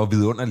udbredte om, hvor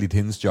vidunderligt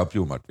hendes job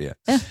jo måtte være.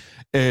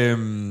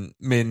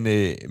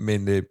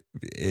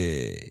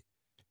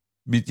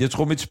 Jeg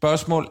tror, mit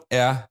spørgsmål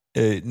er,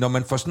 når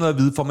man får sådan noget at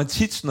vide, får man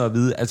tit sådan noget at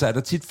vide? Altså er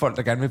der tit folk,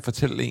 der gerne vil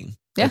fortælle en,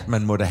 at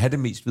man må da have det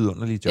mest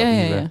vidunderlige job i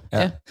verden?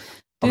 Ja.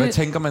 Og hvad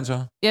tænker man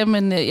så?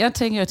 Jamen, jeg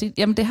tænker jo tit,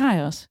 jamen det har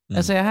jeg også.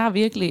 Altså jeg har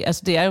virkelig,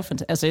 altså det er jo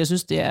fantastisk, altså jeg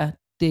synes, det er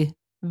det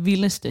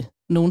vildeste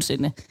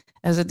nogensinde.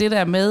 Altså det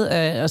der med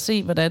at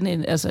se,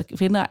 hvordan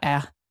kvinder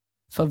er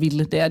for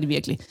vilde, det er de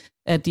virkelig.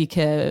 At de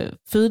kan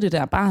føde det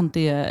der barn,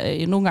 det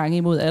er nogle gange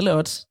imod alle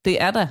odds.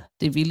 Det er da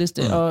det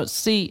vildeste. Og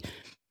se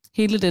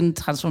hele den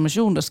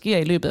transformation, der sker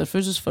i løbet af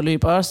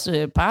fødselsforløb,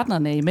 også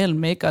partnerne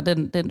imellem, ikke? Og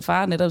den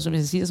far netop, som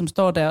jeg siger, som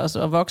står der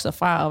og vokser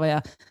fra at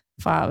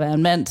være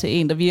en mand til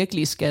en, der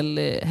virkelig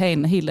skal have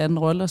en helt anden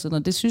rolle og sådan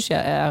noget. Det synes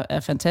jeg er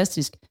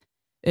fantastisk.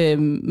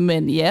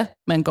 Men ja,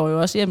 man går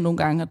jo også hjem nogle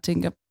gange og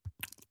tænker,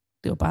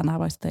 det var bare en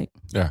arbejdsdag.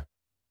 Ja.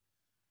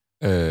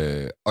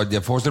 Og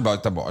jeg forestiller mig,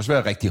 at der må også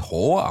være rigtig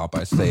hårde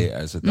arbejdsdage.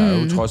 Altså, der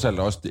er jo trods alt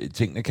også,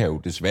 tingene kan jo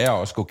desværre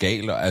også gå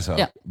galt,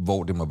 altså,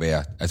 hvor det må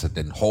være altså,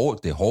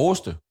 det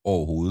hårdeste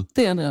overhovedet.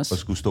 Det er det også. At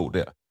skulle stå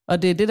der.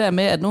 Og det er det der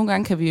med, at nogle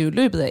gange kan vi jo i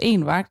løbet af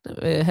en vagt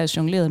have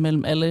jongleret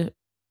mellem alle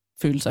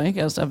følelser,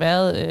 ikke? Altså, der har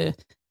været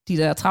de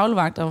der travle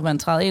vagter, hvor man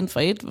træder ind for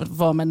et,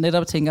 hvor man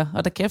netop tænker,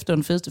 og der kæft, det var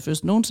den fedeste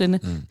fødsel nogensinde,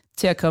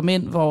 til at komme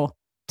ind, hvor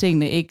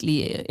tingene ikke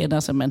lige ender,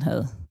 som man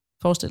havde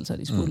forestillet sig,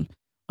 de skulle.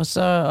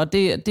 Og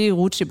det er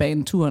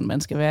rutsjebaneturen,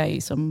 man skal være i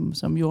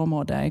som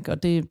jordemoder der, ikke?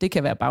 Og det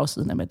kan være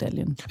bagsiden af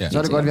medaljen. Ja. Så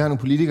er det godt, at vi har nogle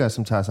politikere,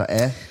 som tager sig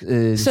af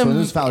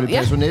sundhedsfaglige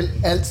personel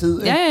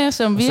altid. Ikke? Ja,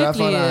 som virkelig sørger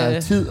for, at der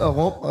er tid og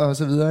rum og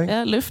så videre. Ikke?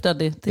 Ja, løfter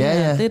det. Det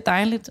er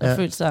dejligt at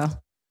føle sig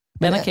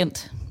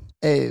anerkendt.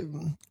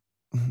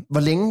 Hvor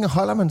længe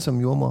holder man som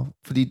jordemoder?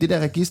 Fordi det der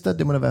register,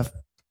 det må da være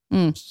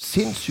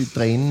sindssygt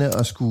drænende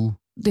at skulle...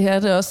 Det er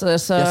det også.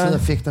 Altså, jeg sidder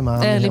og fægter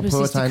meget og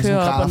prøver at tegne sådan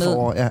en graf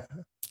over. Ja.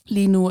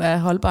 Lige nu er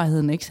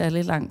holdbarheden ikke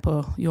særlig lang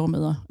på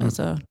jordmøder.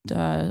 Altså, der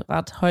er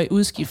ret høj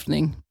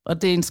udskiftning,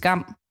 og det er en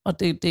skam, og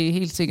det er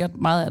helt sikkert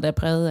meget af det er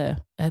præget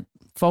af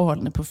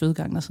forholdene på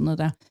fødegangen og sådan noget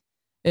der.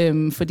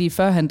 Fordi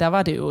førhen, der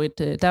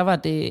var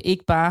det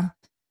ikke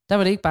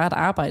bare et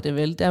arbejde,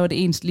 vel? Der var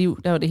det ens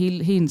liv, der var det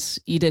hele ens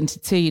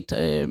identitet,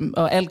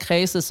 og alt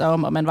kredsede sig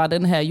om, og man var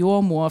den her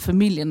jordmor, og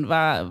familien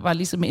var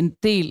ligesom en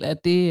del af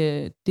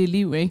det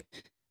liv, ikke?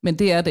 Men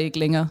det er det ikke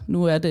længere.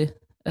 Nu er det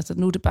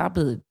bare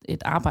blevet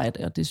et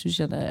arbejde, og det synes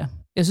jeg,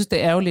 jeg synes,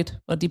 det er ærgerligt,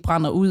 og de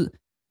brænder ud.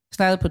 Jeg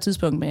snakkede på et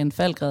tidspunkt med en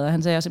faldgræder,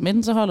 han sagde,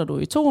 enten så holder du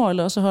i 2 år,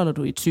 eller så holder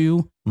du i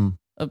 20.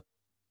 Og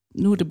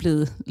nu er det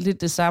blevet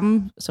lidt det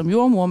samme som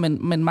jordmor,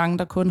 men mange,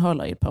 der kun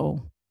holder i et par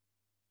år.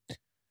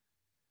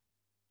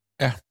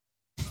 Ja,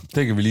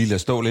 det kan vi lige lade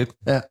stå lidt.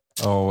 Ja.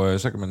 Og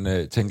så kan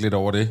man tænke lidt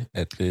over det,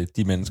 at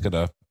de mennesker,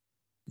 der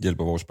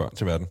hjælper vores børn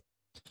til verden,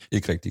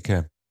 ikke rigtig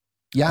kan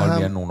holde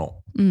mere end nogle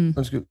år.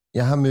 Undskyld.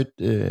 Jeg har mødt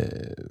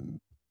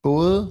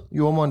både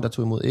jordmoren, der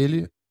tog imod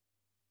Ellie,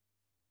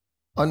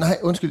 og nej,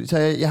 undskyld, så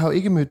jeg har jo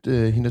ikke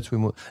mødt hende, der tog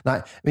imod.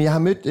 Nej, men jeg har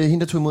mødt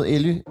hende, der tog imod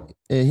Ellie.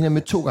 Hende har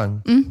mødt 2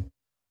 gange.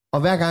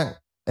 Og hver gang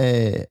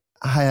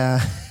har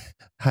jeg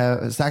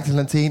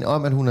sagt til hende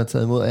om, at hun har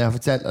taget imod, og jeg har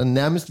fortalt, og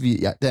nærmest,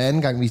 der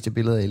anden gang viste jeg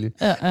billeder af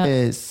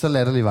Ellie. Så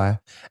latterlig var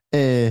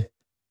jeg.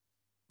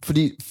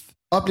 Fordi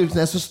oplevelsen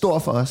er så stor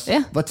for os.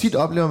 Ja. Hvor tit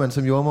oplever man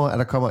som jordmor, at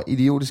der kommer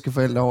idiotiske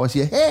forældre over og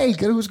siger, hey,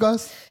 kan du huske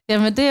os?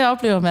 Jamen, det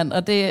oplever man,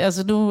 og det,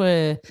 altså nu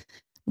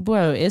bor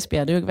jeg jo i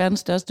Esbjerg, det er jo ikke verdens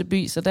største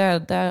by, så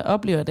der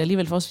oplever jeg det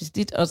alligevel forholdsvis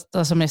dit,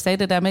 og som jeg sagde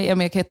det der med,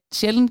 jamen jeg kan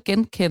sjældent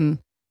genkende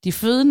de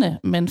fødende,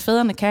 men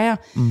fædrene kan jeg.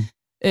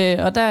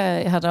 Og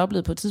der har der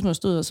oplevet på et tidspunkt,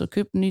 stod og så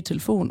købte en ny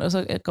telefon, og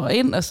så går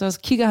ind, og så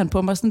kigger han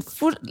på mig, sådan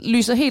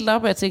lyser helt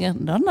op, og jeg tænker,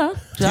 nå,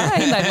 så er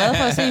en, der er glad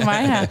for at se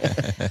mig her.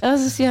 Og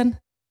så siger han,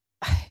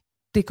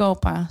 det går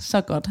bare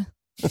så godt.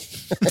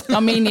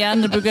 Og min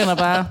hjerne begynder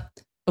bare,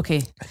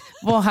 okay,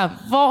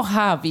 hvor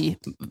har vi,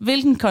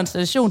 hvilken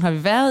konstellation har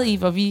vi været i,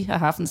 hvor vi har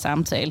haft en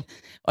samtale?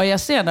 Og jeg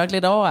ser nok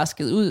lidt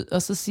overrasket ud,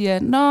 og så siger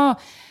jeg,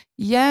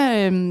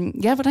 Ja,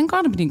 hvordan går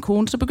det med din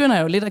kone? Så begynder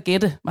jeg jo lidt at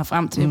gætte mig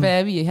frem til, hvad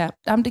er vi her?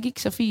 Jamen, det gik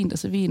så fint og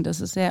så fint, og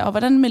så sagde jeg, og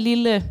hvordan med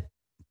lille...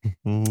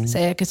 Så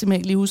jeg kan simpelthen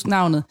ikke lige huske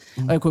navnet,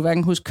 og jeg kunne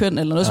hverken huske køn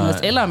eller noget som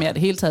helst, eller om jeg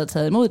det hele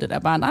taget imod det der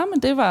barn. Nej,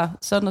 men det var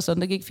sådan og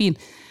sådan, det gik fint.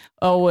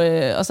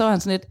 Og så var han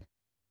sådan lidt,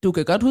 du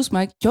kan godt huske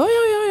mig, ikke? Jo.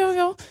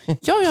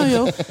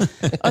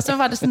 Og så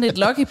var det sådan et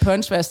lucky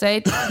punch, hvor jeg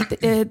sagde,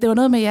 det var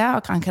noget med jer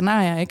og Gran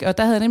Canaria, ikke? Og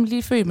der havde jeg nemlig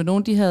lige født med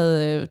nogen,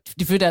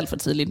 de fødte alt for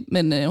tidligt,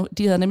 men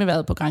de havde nemlig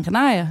været på Gran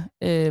Canaria,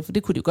 for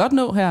det kunne de jo godt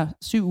nå her,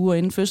 7 uger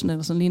inden fødslen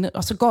eller sådan lignende,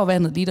 og så går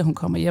vandet lige, da hun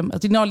kommer hjem.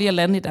 Altså de når lige at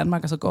lande i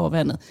Danmark, og så går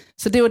vandet.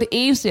 Så det var det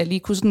eneste, jeg lige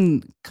kunne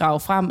sådan grave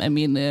frem af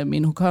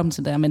min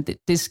hukommelse der, men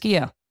det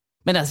sker.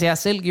 Men altså, jeg har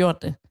selv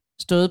gjort det.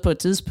 Stået på et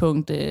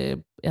tidspunkt, jeg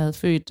havde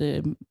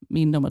født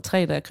min nummer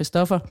 3, der er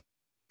Christoffer,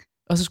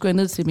 og så skulle jeg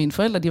ned til mine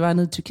forældre, de var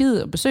nede i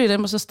Tyrkiet og besøge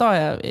dem, og så står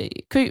jeg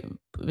i kø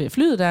ved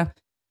flyet der,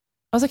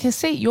 og så kan jeg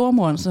se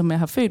jordmoren, som jeg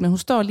har født, men hun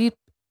står lige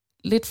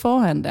lidt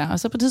foran der, og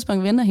så på et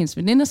tidspunkt vender hendes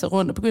veninde sig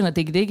rundt og begynder at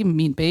dække med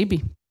min baby.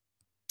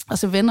 Og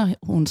så vender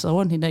hun sig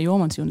rundt, hende der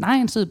jordmoren, og siger, nej,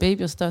 en sød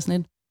baby, og så står sådan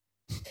lidt,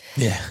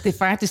 det er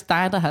faktisk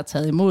dig, der har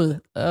taget imod.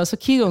 Og så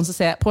kigger hun, så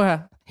siger jeg, prøv at høre,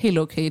 helt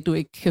okay, du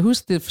ikke kan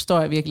huske, det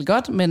forstår jeg virkelig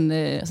godt, men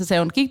så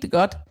sagde hun, gik det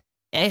godt?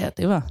 Ja,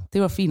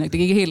 det var fint, og det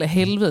gik helt af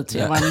helvede til,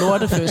 at jeg var en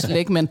lortefødsel,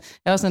 ikke? Men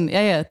jeg var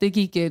sådan,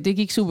 det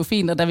gik super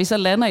fint, og da vi så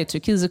lander i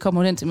Tyrkiet, så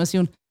kommer hun hen til mig og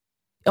siger,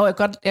 jeg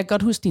kan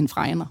godt huske dine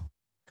fregner.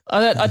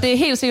 Og det er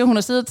helt sikkert, hun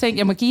har siddet og tænkt,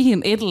 jeg må give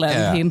hende et eller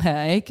andet hende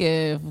her,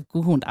 ikke?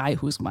 Gud, hun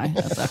huske mig.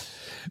 Altså,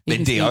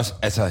 men det er også,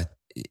 altså,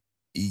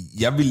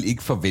 jeg vil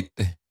ikke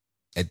forvente,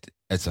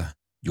 at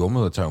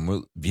jordmødre tager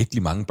imod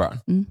virkelig mange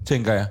børn,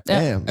 tænker jeg.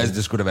 Ja. Altså,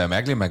 det skulle da være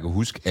mærkeligt, at man kan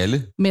huske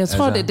alle. Men jeg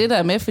tror, det er det, der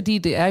er med, fordi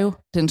det er jo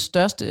den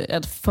største,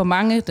 at for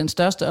mange den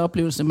største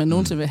oplevelse, man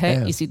nogensinde vil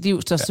have i sit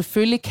liv. Så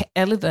selvfølgelig kan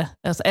alle,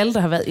 der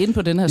har været inde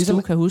på den her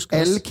stue, kan huske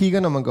alle os. kigger,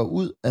 når man går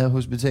ud af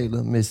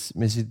hospitalet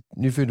med sit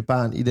nyfødte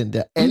barn i den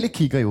der. Alle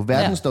kigger jo.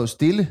 Verden står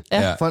stille.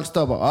 Ja. Folk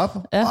stopper op.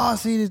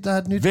 Se det, der er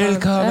et nyt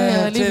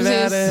Velkommen til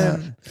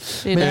verden.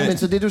 Men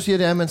så det, du siger,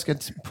 det er, at man skal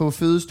på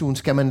fødestuen,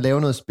 skal man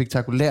lave noget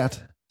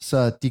spektakulært,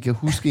 så de kan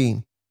huske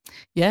en.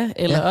 Ja,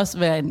 eller også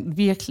være en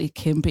virkelig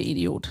kæmpe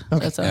idiot.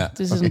 Okay. Altså,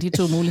 det er sådan de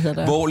to muligheder,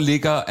 der. Hvor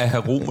ligger at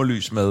have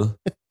romerlys med?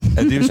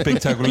 Er det jo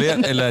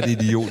spektakulært, eller er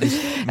det idiotisk?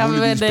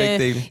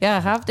 Jeg har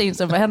haft en,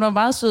 som han var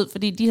meget sød,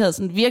 fordi de havde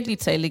sådan virkelig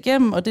talt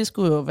igennem, og det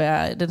skulle jo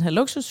være den her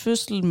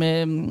luksusfødsel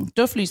med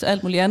duftlys og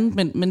alt muligt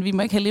andet, men vi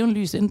må ikke have levende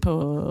lys inde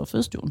på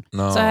fødestuen.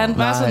 Så han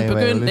var sådan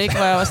begyndt, ikke,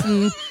 hvor jeg var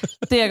sådan,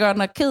 det er jeg godt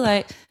nok ked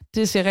af.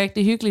 Det ser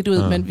rigtig hyggeligt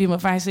ud, men vi må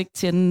faktisk ikke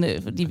tænde,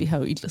 fordi vi har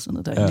jo ild og sådan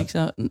noget der. Ikke?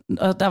 Så,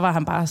 og der var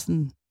han bare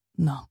sådan,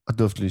 Og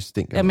duftlys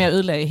stinker. Jamen, jeg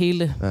ødelagde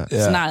hele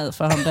scenariet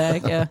for ham der,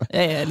 ikke?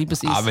 Ja, lige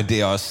præcis. Men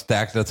det er også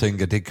stærkt at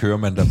tænke, at det kører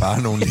man da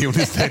bare nogle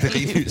levende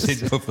stearinlys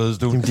ind på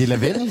fødestuen. Jamen, det er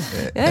lavendel.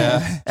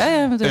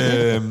 Ja, men det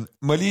er det.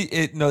 Må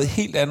lige noget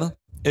helt andet.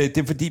 Det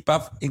er fordi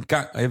bare en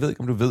gang, og jeg ved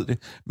ikke, om du ved det,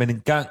 men en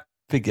gang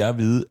fik jeg at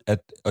vide, at,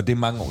 og det er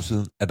mange år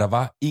siden, at der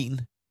var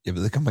jeg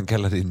ved ikke, om man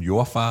kalder det en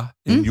jordfar,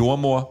 en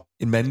jordmor,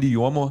 en mandlig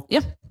jordmor.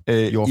 Ja.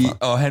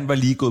 Og han var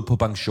lige gået på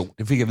pension.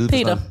 Det fik jeg at vide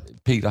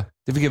Peter.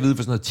 Det fik jeg at vide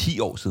for sådan noget 10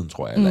 år siden,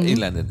 tror jeg, eller et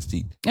eller andet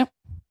stil. Ja.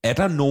 Er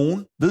der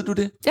nogen, ved du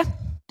det? Ja,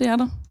 det er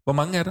der. Hvor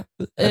mange er der?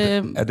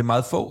 Er det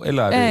meget få,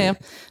 eller er det... Ja.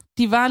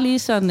 De var lige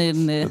sådan en...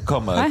 Nu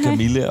kommer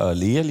Camille og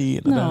Lea lige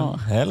ind.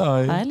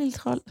 Halløj. Hej, lille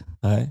trold.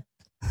 Hej.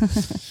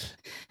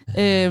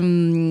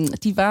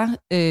 De var,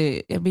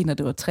 jeg mener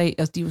det var 3,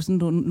 altså de var sådan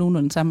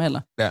nogenlunde den samme alder.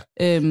 Ja.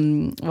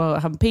 Hvor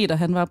ham Peter,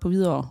 han var på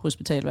Hvidovre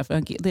Hospital, i hvert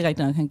fald. Det er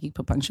rigtigt nok, han gik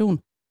på pension.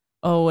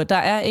 Og der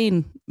er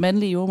en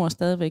mandlig jordmor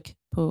stadigvæk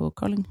på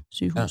Kolding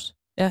sygehus.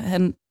 Ja,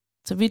 han,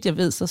 så vidt jeg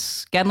ved, så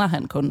scanner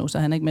han kun nu, så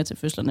han er ikke med til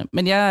fødslerne.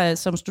 Men jeg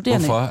som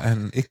studerende... Hvorfor? Er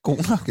han ikke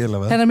god nok, eller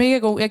hvad? Han er mega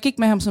god. Jeg gik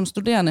med ham som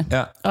studerende,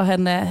 og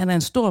han er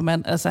en stor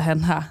mand. Altså,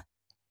 han har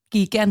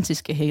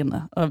gigantiske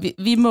hænder. Og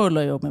vi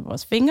måler jo med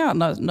vores fingre,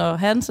 når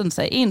han sådan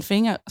sagde 1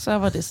 finger, så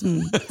var det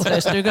sådan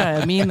 3 stykker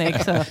af mine,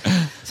 ikke?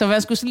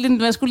 Så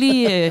man skulle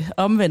lige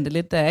omvende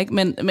lidt der, ikke?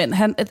 Men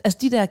han, altså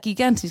de der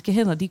gigantiske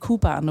hænder, de kunne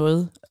bare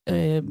noget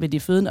med de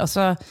fødende, og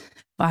så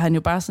var han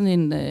jo bare sådan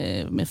en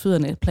med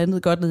fødderne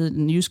plantet godt ned i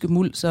den jyske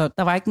muld, så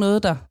der var ikke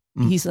noget, der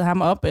hissede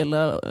ham op,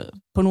 eller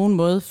på nogen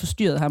måde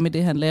forstyrrede ham i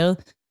det, han lavede.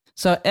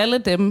 Så alle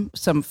dem,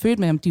 som fødte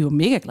med ham, de var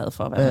mega glade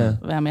for at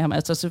være med ham.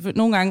 Altså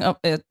nogle gange,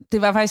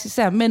 det var faktisk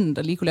især mænd,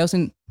 der lige kunne lave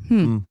sådan,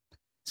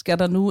 skal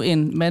der nu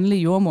en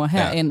mandlig jordmor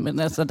herind? Men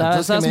altså, der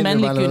er så også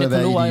mandlige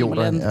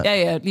gynækologer.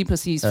 Ja, lige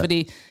præcis,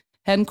 fordi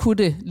han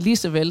kunne det lige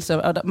så vel.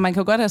 Og man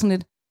kan jo godt have sådan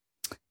lidt,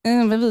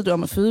 hvad ved du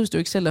om at føde, hvis du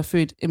ikke selv er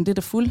født? Jamen, det er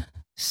da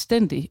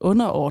fuldstændig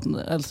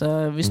underordnet.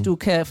 Altså, hvis du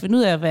kan finde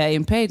ud af at være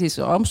empatisk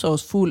og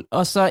omsorgsfuld,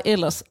 og så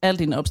ellers al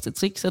din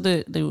obstetrik, så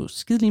det er jo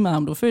skide lige meget,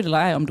 om du er født eller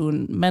ej, om du er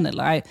en mand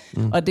eller ej.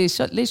 Og det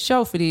er lidt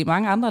sjovt, fordi i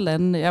mange andre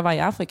lande, jeg var i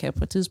Afrika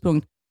på et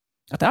tidspunkt,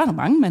 og der var der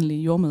mange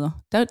mandlige jordmødre.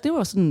 Det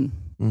var sådan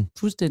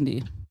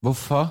fuldstændig...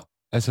 Hvorfor?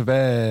 Altså,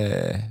 hvad...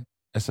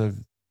 Altså,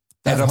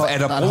 der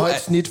er et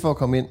højt snit for at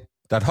komme ind.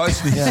 Der er et højt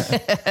snit.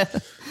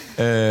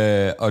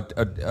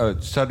 Og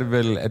så er det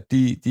vel, at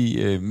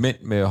de mænd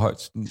med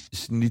højt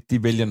snit,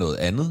 de vælger noget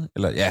andet.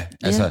 Eller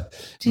altså...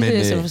 De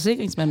læser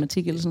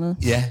forsikringsmatematik eller sådan noget.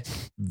 Ja.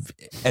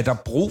 Er der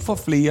brug for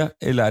flere,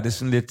 eller er det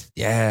sådan lidt...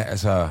 Ja,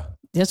 altså...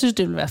 Jeg synes,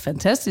 det vil være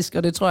fantastisk,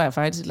 og det tror jeg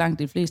faktisk langt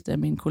de fleste af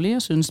mine kolleger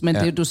synes.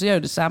 Men du ser jo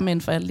det samme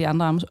inden for alle de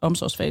andre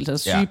omsorgsfag. Så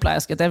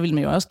sygeplejersker, der vil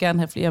man jo også gerne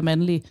have flere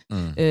mandlige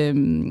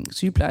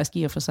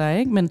sygeplejersker for sig,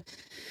 ikke? Men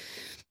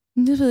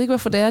jeg ved ikke,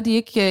 hvorfor det er, de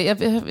ikke...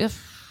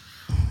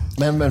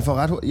 Man får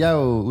ret... Jeg er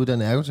jo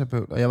uddannet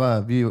ergoterapeut, og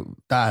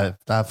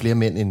der er flere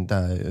mænd, end der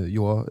er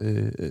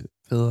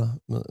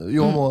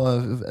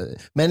jordmor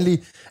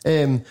mandlige.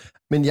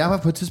 Men jeg var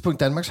på et tidspunkt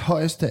Danmarks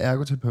højeste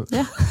ergoterapeut.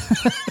 Ja.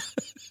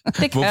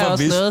 Hvorfor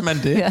vidste man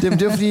det? Ja.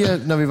 Det var fordi,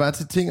 når vi var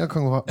til ting og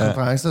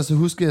konferencer, så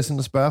huskede jeg sådan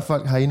at spørge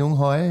folk, har I nogen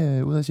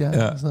høje ude af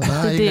jer? Ja.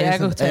 Det er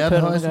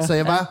ergoterapeut. Så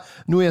jeg var,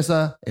 nu er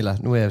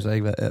jeg så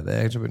ikke været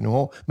ergoterapeut i nogle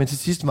år, men til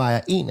sidst var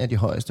jeg en af de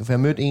højeste, for jeg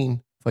mødte en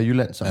fra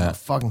Jylland, som var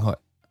fucking høj.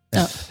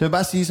 Ja. Så jeg vil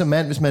bare sige som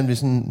mand, hvis man vil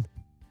sådan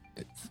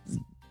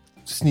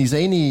snige sig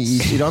ind i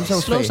et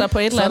omsorgsfag, så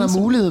er der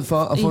mulighed for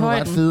at få nogle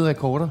ret fede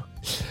rekorder.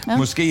 Ja.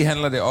 Måske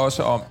handler det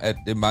også om, at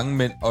mange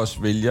mænd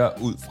også vælger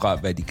ud fra,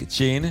 hvad de kan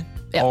tjene,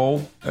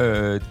 og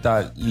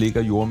der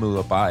ligger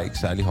jordmøder bare ikke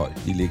særlig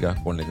højt. De ligger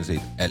grundlæggende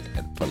set alt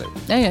for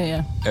lavt.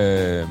 Ja.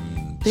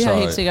 Det er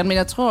helt sikkert, men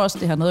jeg tror også,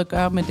 det har noget at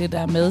gøre med det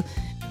der med,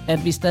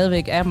 at vi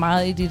stadigvæk er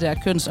meget i de der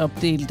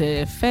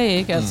kønsopdelte fag,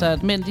 ikke? Altså,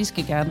 at mænd, de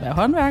skal gerne være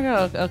håndværkere,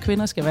 og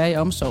kvinder skal være i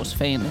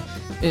omsorgsfagene.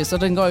 Så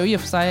den går jo i og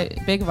for sig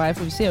begge veje,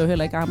 for vi ser jo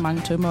heller ikke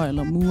mange tømmer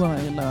eller murer,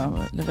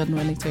 eller hvad det nu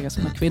er, elektriker,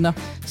 som er kvinder.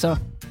 Så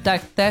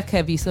der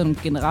kan vi sådan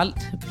generelt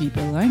blive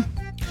bedre, ikke?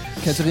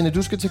 Katarina,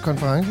 du skal til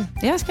konference.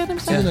 Jeg skal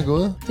det. Tiden er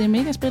gået. Det er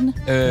mega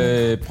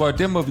spændende. Prøv,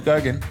 det må vi gøre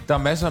igen. Der er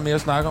masser mere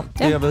at snakke om.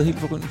 Ja. Det har været helt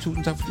forrygende.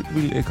 Tusind tak, fordi du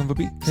ville komme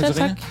forbi,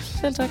 Katarina.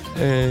 Selv tak.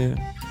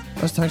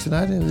 Også tak til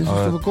dig, jeg synes, du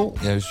var god.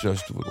 Ja, jeg synes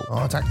også, du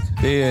var god. Tak.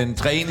 Det er en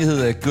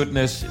treenighed af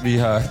goodness, vi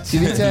har...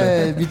 Skal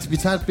vi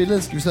tager et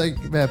billede? Skal vi så ikke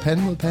være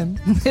pande mod pande?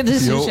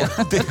 Det synes jeg.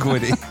 Det er en god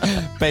idé.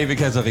 Bag ved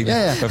Katarina.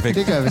 Ja, perfekt.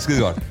 Det gør vi. Skide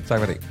godt. Tak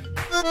for det.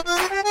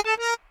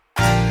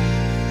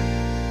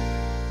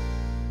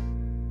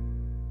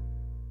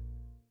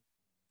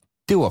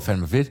 Det var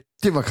fandme fedt.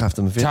 Det var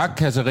kraftedeme fedt. Tak,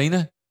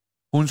 Katarina.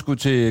 Hun skulle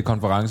til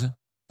konference.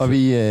 Og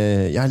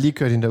jeg har lige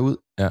kørt hende derud,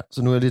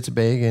 så nu er jeg lidt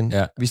tilbage igen.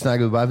 Ja. Vi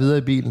snakkede bare videre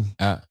i bilen.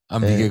 Ja,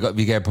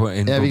 vi kan på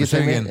en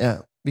besøg igen. Ja.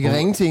 Vi kan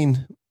ringe til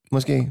hende,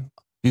 måske.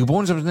 Vi kan bruge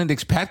hende som sådan en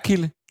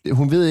ekspertkilde.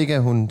 Hun ved ikke,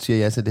 at hun siger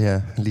ja til det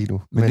her lige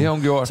nu. Men det har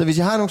hun gjort. Så hvis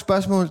I har nogle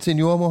spørgsmål til en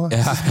jordmor,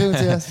 så skriv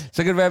til os.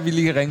 Så kan det være, at vi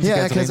lige kan ringe til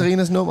Katarina. Her er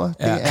Katarinas nummer.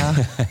 Ja. Det er...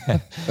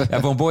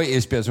 Ja, hun bor i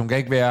Esbjerg, så hun kan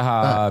ikke være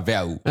her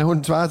hver uge. Ja,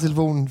 hun svarer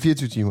telefonen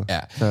 24 timer. Ja.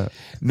 Så.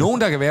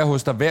 Nogen, der kan være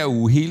hos dig hver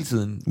uge hele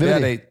tiden, hver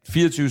dag,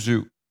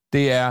 24/7,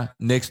 det er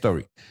Next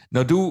Story.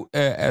 Når du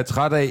er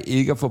træt af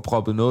ikke at få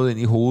proppet noget ind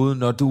i hovedet,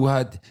 når du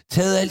har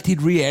taget alt dit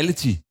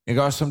reality,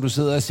 ikke også, som du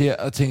sidder og ser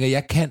og tænker,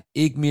 jeg kan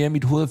ikke mere,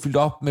 mit hoved er fyldt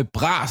op med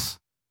bras,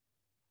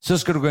 så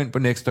skal du gå ind på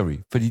Next Story,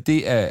 fordi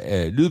det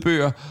er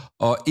lydbøger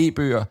og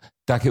e-bøger,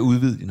 der kan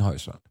udvide din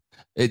horisont.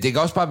 Det kan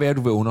også bare være, at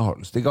du vil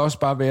underholdes. Det kan også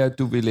bare være, at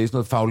du vil læse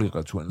noget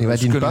faglitteratur. Det kan være,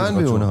 at dine børn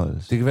vil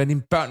underholdes. Det kan være, at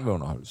dine børn vil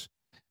underholdes.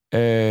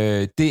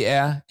 Det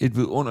er et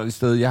vidunderligt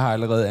sted. Jeg har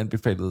allerede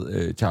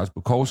anbefalet Charles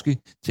Bukowski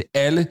til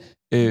alle.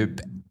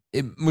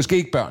 Måske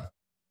ikke børn.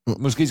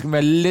 Måske skal man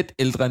være lidt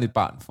ældre end et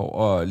barn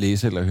for at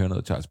læse eller høre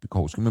noget Charles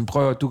Bukowski. Men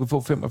prøv at du kan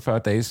få 45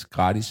 dages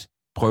gratis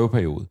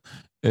prøveperiode.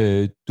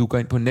 Du går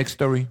ind på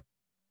Nextory,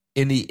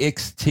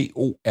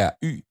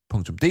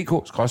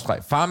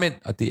 nextory.dk/farmænd,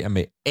 og det er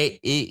med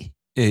AE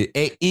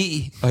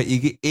og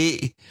ikke E.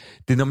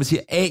 Det er, når man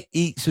siger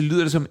AE, så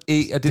lyder det som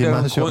E, og det er der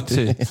jo en grund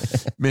til.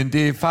 Men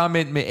det er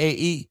farmænd med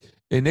AE,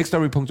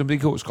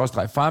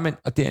 nextory.dk/farmænd,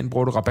 og derinde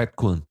bruger du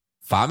rabatkoden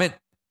farmænd,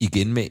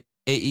 igen med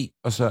AE,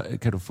 og så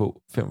kan du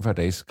få 45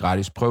 dages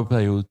gratis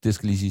prøveperiode. Det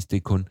skal lige siges, det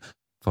er kun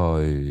for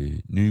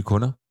nye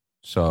kunder,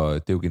 så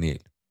det er jo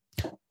genialt.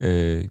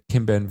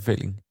 Kæmpe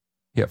anbefaling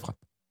herfra.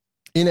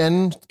 En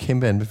anden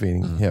kæmpe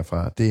anbefaling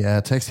herfra, det er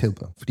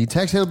TaxHelper. Fordi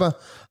TaxHelper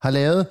har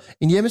lavet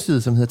en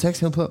hjemmeside, som hedder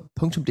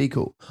taxhelper.dk.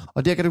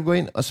 Og der kan du gå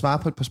ind og svare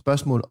på et par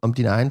spørgsmål om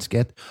din egen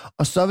skat.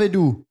 Og så vil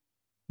du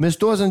med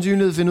stor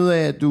sandsynlighed finde ud af,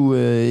 at du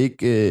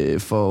at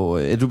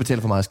du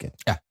betaler for meget skat.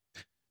 Ja.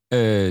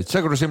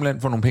 Så kan du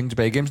simpelthen få nogle penge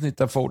tilbage i gennemsnit.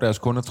 Der får deres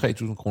kunder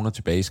 3.000 kroner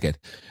tilbage i skat.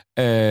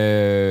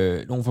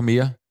 Nogle for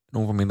mere,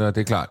 nogle for mindre, det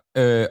er klart.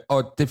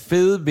 Og det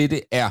fede ved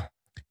det er,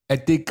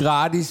 at det er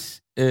gratis,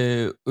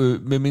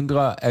 med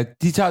mindre, at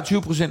de tager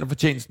 20% af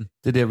fortjenesten.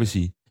 Det er det, jeg vil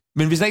sige.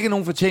 Men hvis der ikke er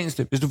nogen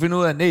fortjeneste, hvis du finder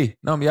ud af, men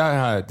jeg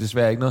har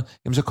desværre ikke noget,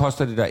 jamen så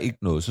koster det der ikke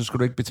noget. Så skal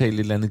du ikke betale et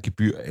eller andet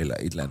gebyr eller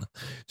et eller andet.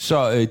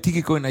 Så de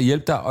kan gå ind og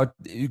hjælpe dig, og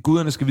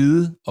guderne skal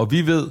vide, og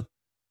vi ved,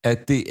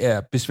 at det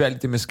er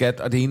besværligt det med skat,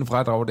 og det ene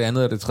fradrag, det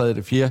andet, og det tredje,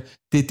 det fjerde.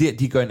 Det er der,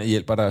 de går ind og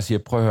hjælper dig og siger,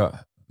 prøv at høre,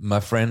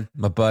 my friend,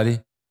 my buddy,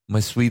 my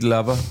sweet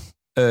lover,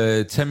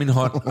 tag min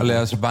hånd og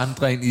lad os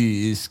vandre ind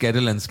i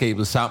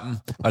skattelandskabet sammen,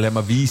 og lad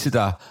mig vise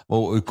dig,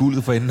 hvor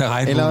guldet for enden af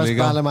regnbuen ligger. Eller også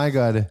bare lad mig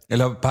gøre det.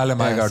 Eller bare lad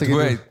mig gøre det. Du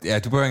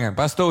behøver ikke engang.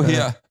 Bare stå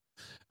her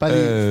Bare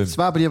lige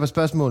svar på de her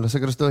spørgsmål, og så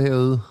kan du stå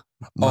herude.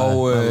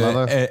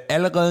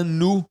 Allerede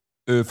nu,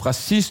 fra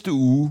sidste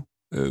uge,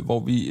 hvor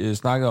vi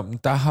snakkede om den,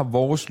 der har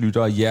vores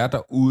lyttere, jer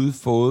derude,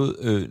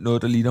 fået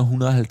noget, der ligner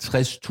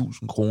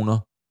 150.000 kroner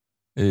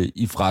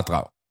i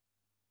fradrag.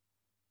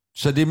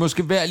 Så det er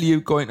måske værd lige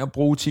at gå ind og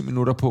bruge 10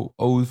 minutter på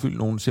at udfylde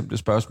nogle simple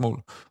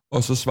spørgsmål,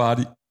 og så svarer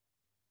de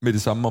med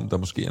det samme, om der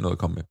måske er noget at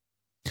komme med.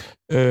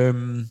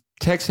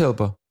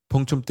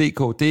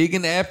 Taxhelper.dk. Det er ikke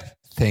en app,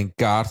 thank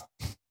God.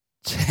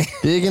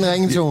 Det er ikke en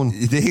ringetone.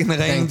 Det er ikke en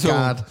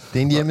ringetone. Det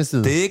er en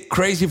hjemmeside. Det er ikke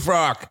Crazy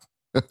Frog.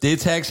 Det er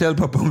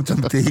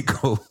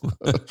taxhelper.dk.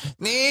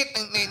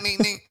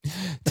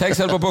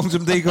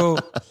 Taxhelper.dk.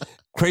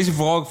 Crazy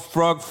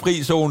Frog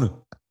fri zone.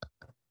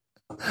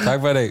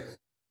 Tak for i dag.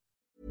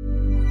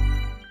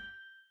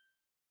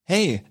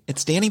 Hey,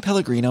 it's Danny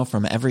Pellegrino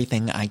from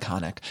Everything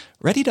Iconic.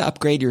 Ready to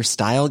upgrade your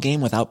style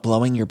game without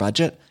blowing your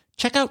budget?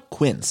 Check out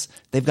Quince.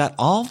 They've got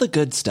all the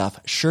good stuff,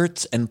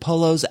 shirts and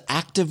polos,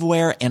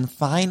 activewear, and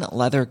fine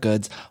leather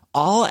goods,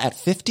 all at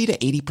 50 to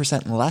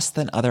 80% less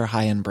than other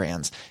high-end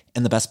brands.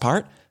 And the best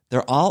part?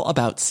 They're all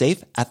about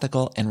safe,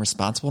 ethical, and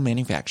responsible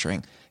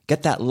manufacturing.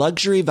 Get that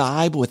luxury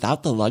vibe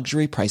without the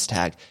luxury price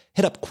tag.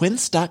 Hit up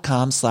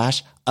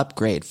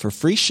quince.com/upgrade for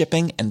free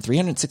shipping and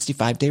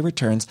 365-day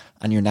returns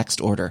on your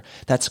next order.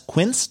 That's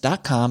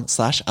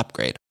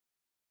quince.com/upgrade.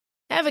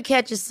 Ever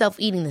catch yourself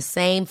eating the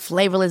same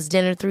flavorless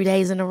dinner 3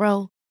 days in a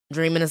row?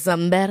 Dreaming of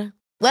something better?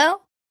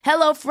 Well,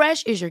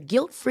 HelloFresh is your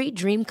guilt-free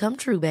dream come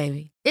true,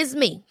 baby. It's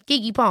me,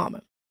 Keke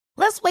Palmer.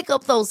 Let's wake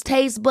up those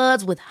taste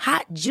buds with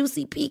hot,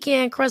 juicy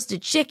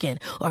pecan-crusted chicken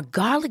or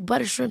garlic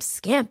butter shrimp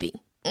scampi.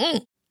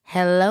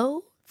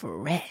 Hello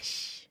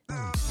Fresh.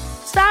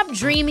 Stop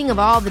dreaming of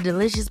all the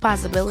delicious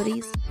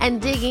possibilities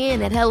and dig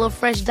in at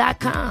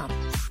HelloFresh.com.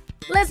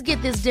 Let's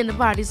get this dinner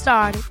party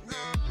started.